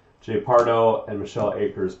 foil, Jay Pardo, and Michelle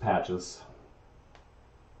Akers patches.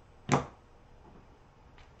 Let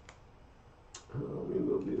me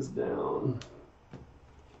move these down.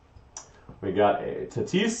 We got a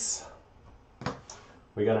Tatis.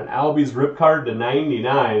 We got an Albies rip card to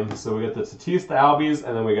 99. So we got the Tatis, the Albies,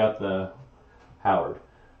 and then we got the Howard.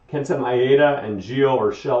 Kenta Maeda and Gio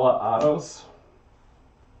Urshela autos.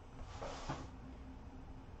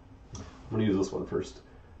 I'm going to use this one first.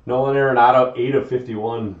 Nolan Arenado, 8 of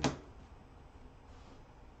 51.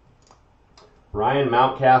 Ryan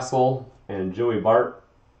Mountcastle and Joey Bart,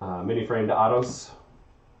 mini framed autos.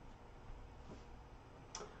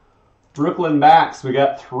 Brooklyn backs, we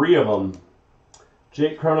got 3 of them.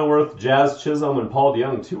 Jake Cronenworth, Jazz Chisholm, and Paul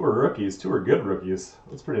DeYoung. 2 are rookies. 2 are good rookies.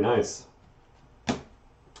 That's pretty nice.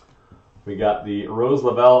 We got the Rose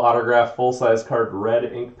Lavelle autograph full-size card red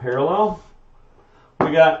ink parallel.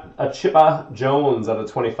 We got a Chippa Jones out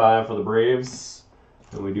of 25 for the Braves.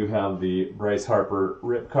 And we do have the Bryce Harper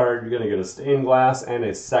rip card. You're going to get a stained glass and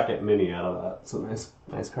a second mini out of that. So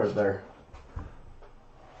nice card there.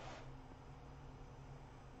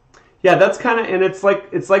 Yeah, that's kind of, and it's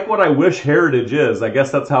like what I wish Heritage is. I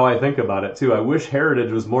guess that's how I think about it too. I wish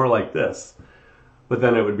Heritage was more like this, but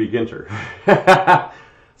then it would be Ginter.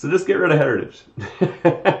 So just get rid of Heritage.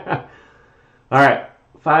 All right,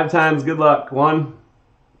 5 times. Good luck. 1,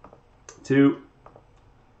 2,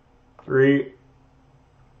 3,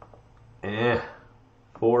 and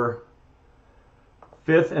 4.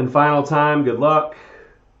 5th and final time. Good luck.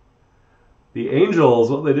 The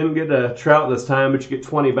Angels, well, they didn't get a Trout this time, but you get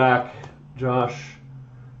 20 back. Josh,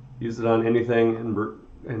 use it on anything in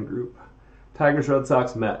group. Tigers, Red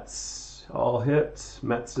Sox, Mets. All hit.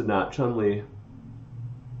 Mets did not. Chun-Li.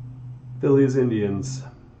 Phillies, Indians.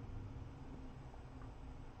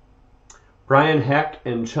 Brian Heck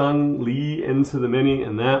and Chung Lee into the mini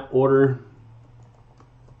in that order.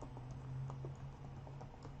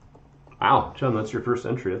 Wow, Chun, that's your first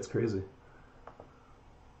entry. That's crazy.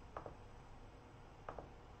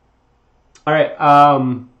 All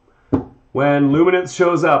right. When Luminance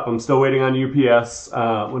shows up, I'm still waiting on UPS.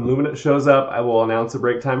 When Luminance shows up, I will announce a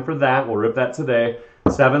break time for that. We'll rip that today.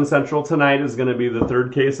 7 Central tonight is going to be the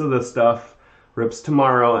third case of this stuff. Rips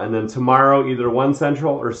tomorrow, and then tomorrow either 1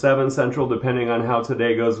 Central or 7 Central, depending on how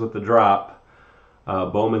today goes with the drop.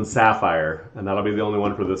 Bowman Sapphire, and that'll be the only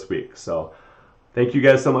one for this week. So thank you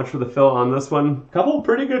guys so much for the fill on this one. Couple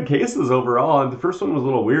pretty good cases overall. And the first one was a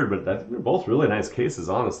little weird, but I think they're both really nice cases,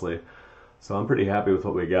 honestly. So I'm pretty happy with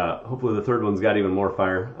what we got. Hopefully the third one's got even more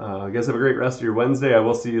fire. You guys have a great rest of your Wednesday. I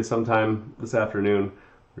will see you sometime this afternoon.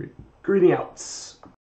 Greeting outs.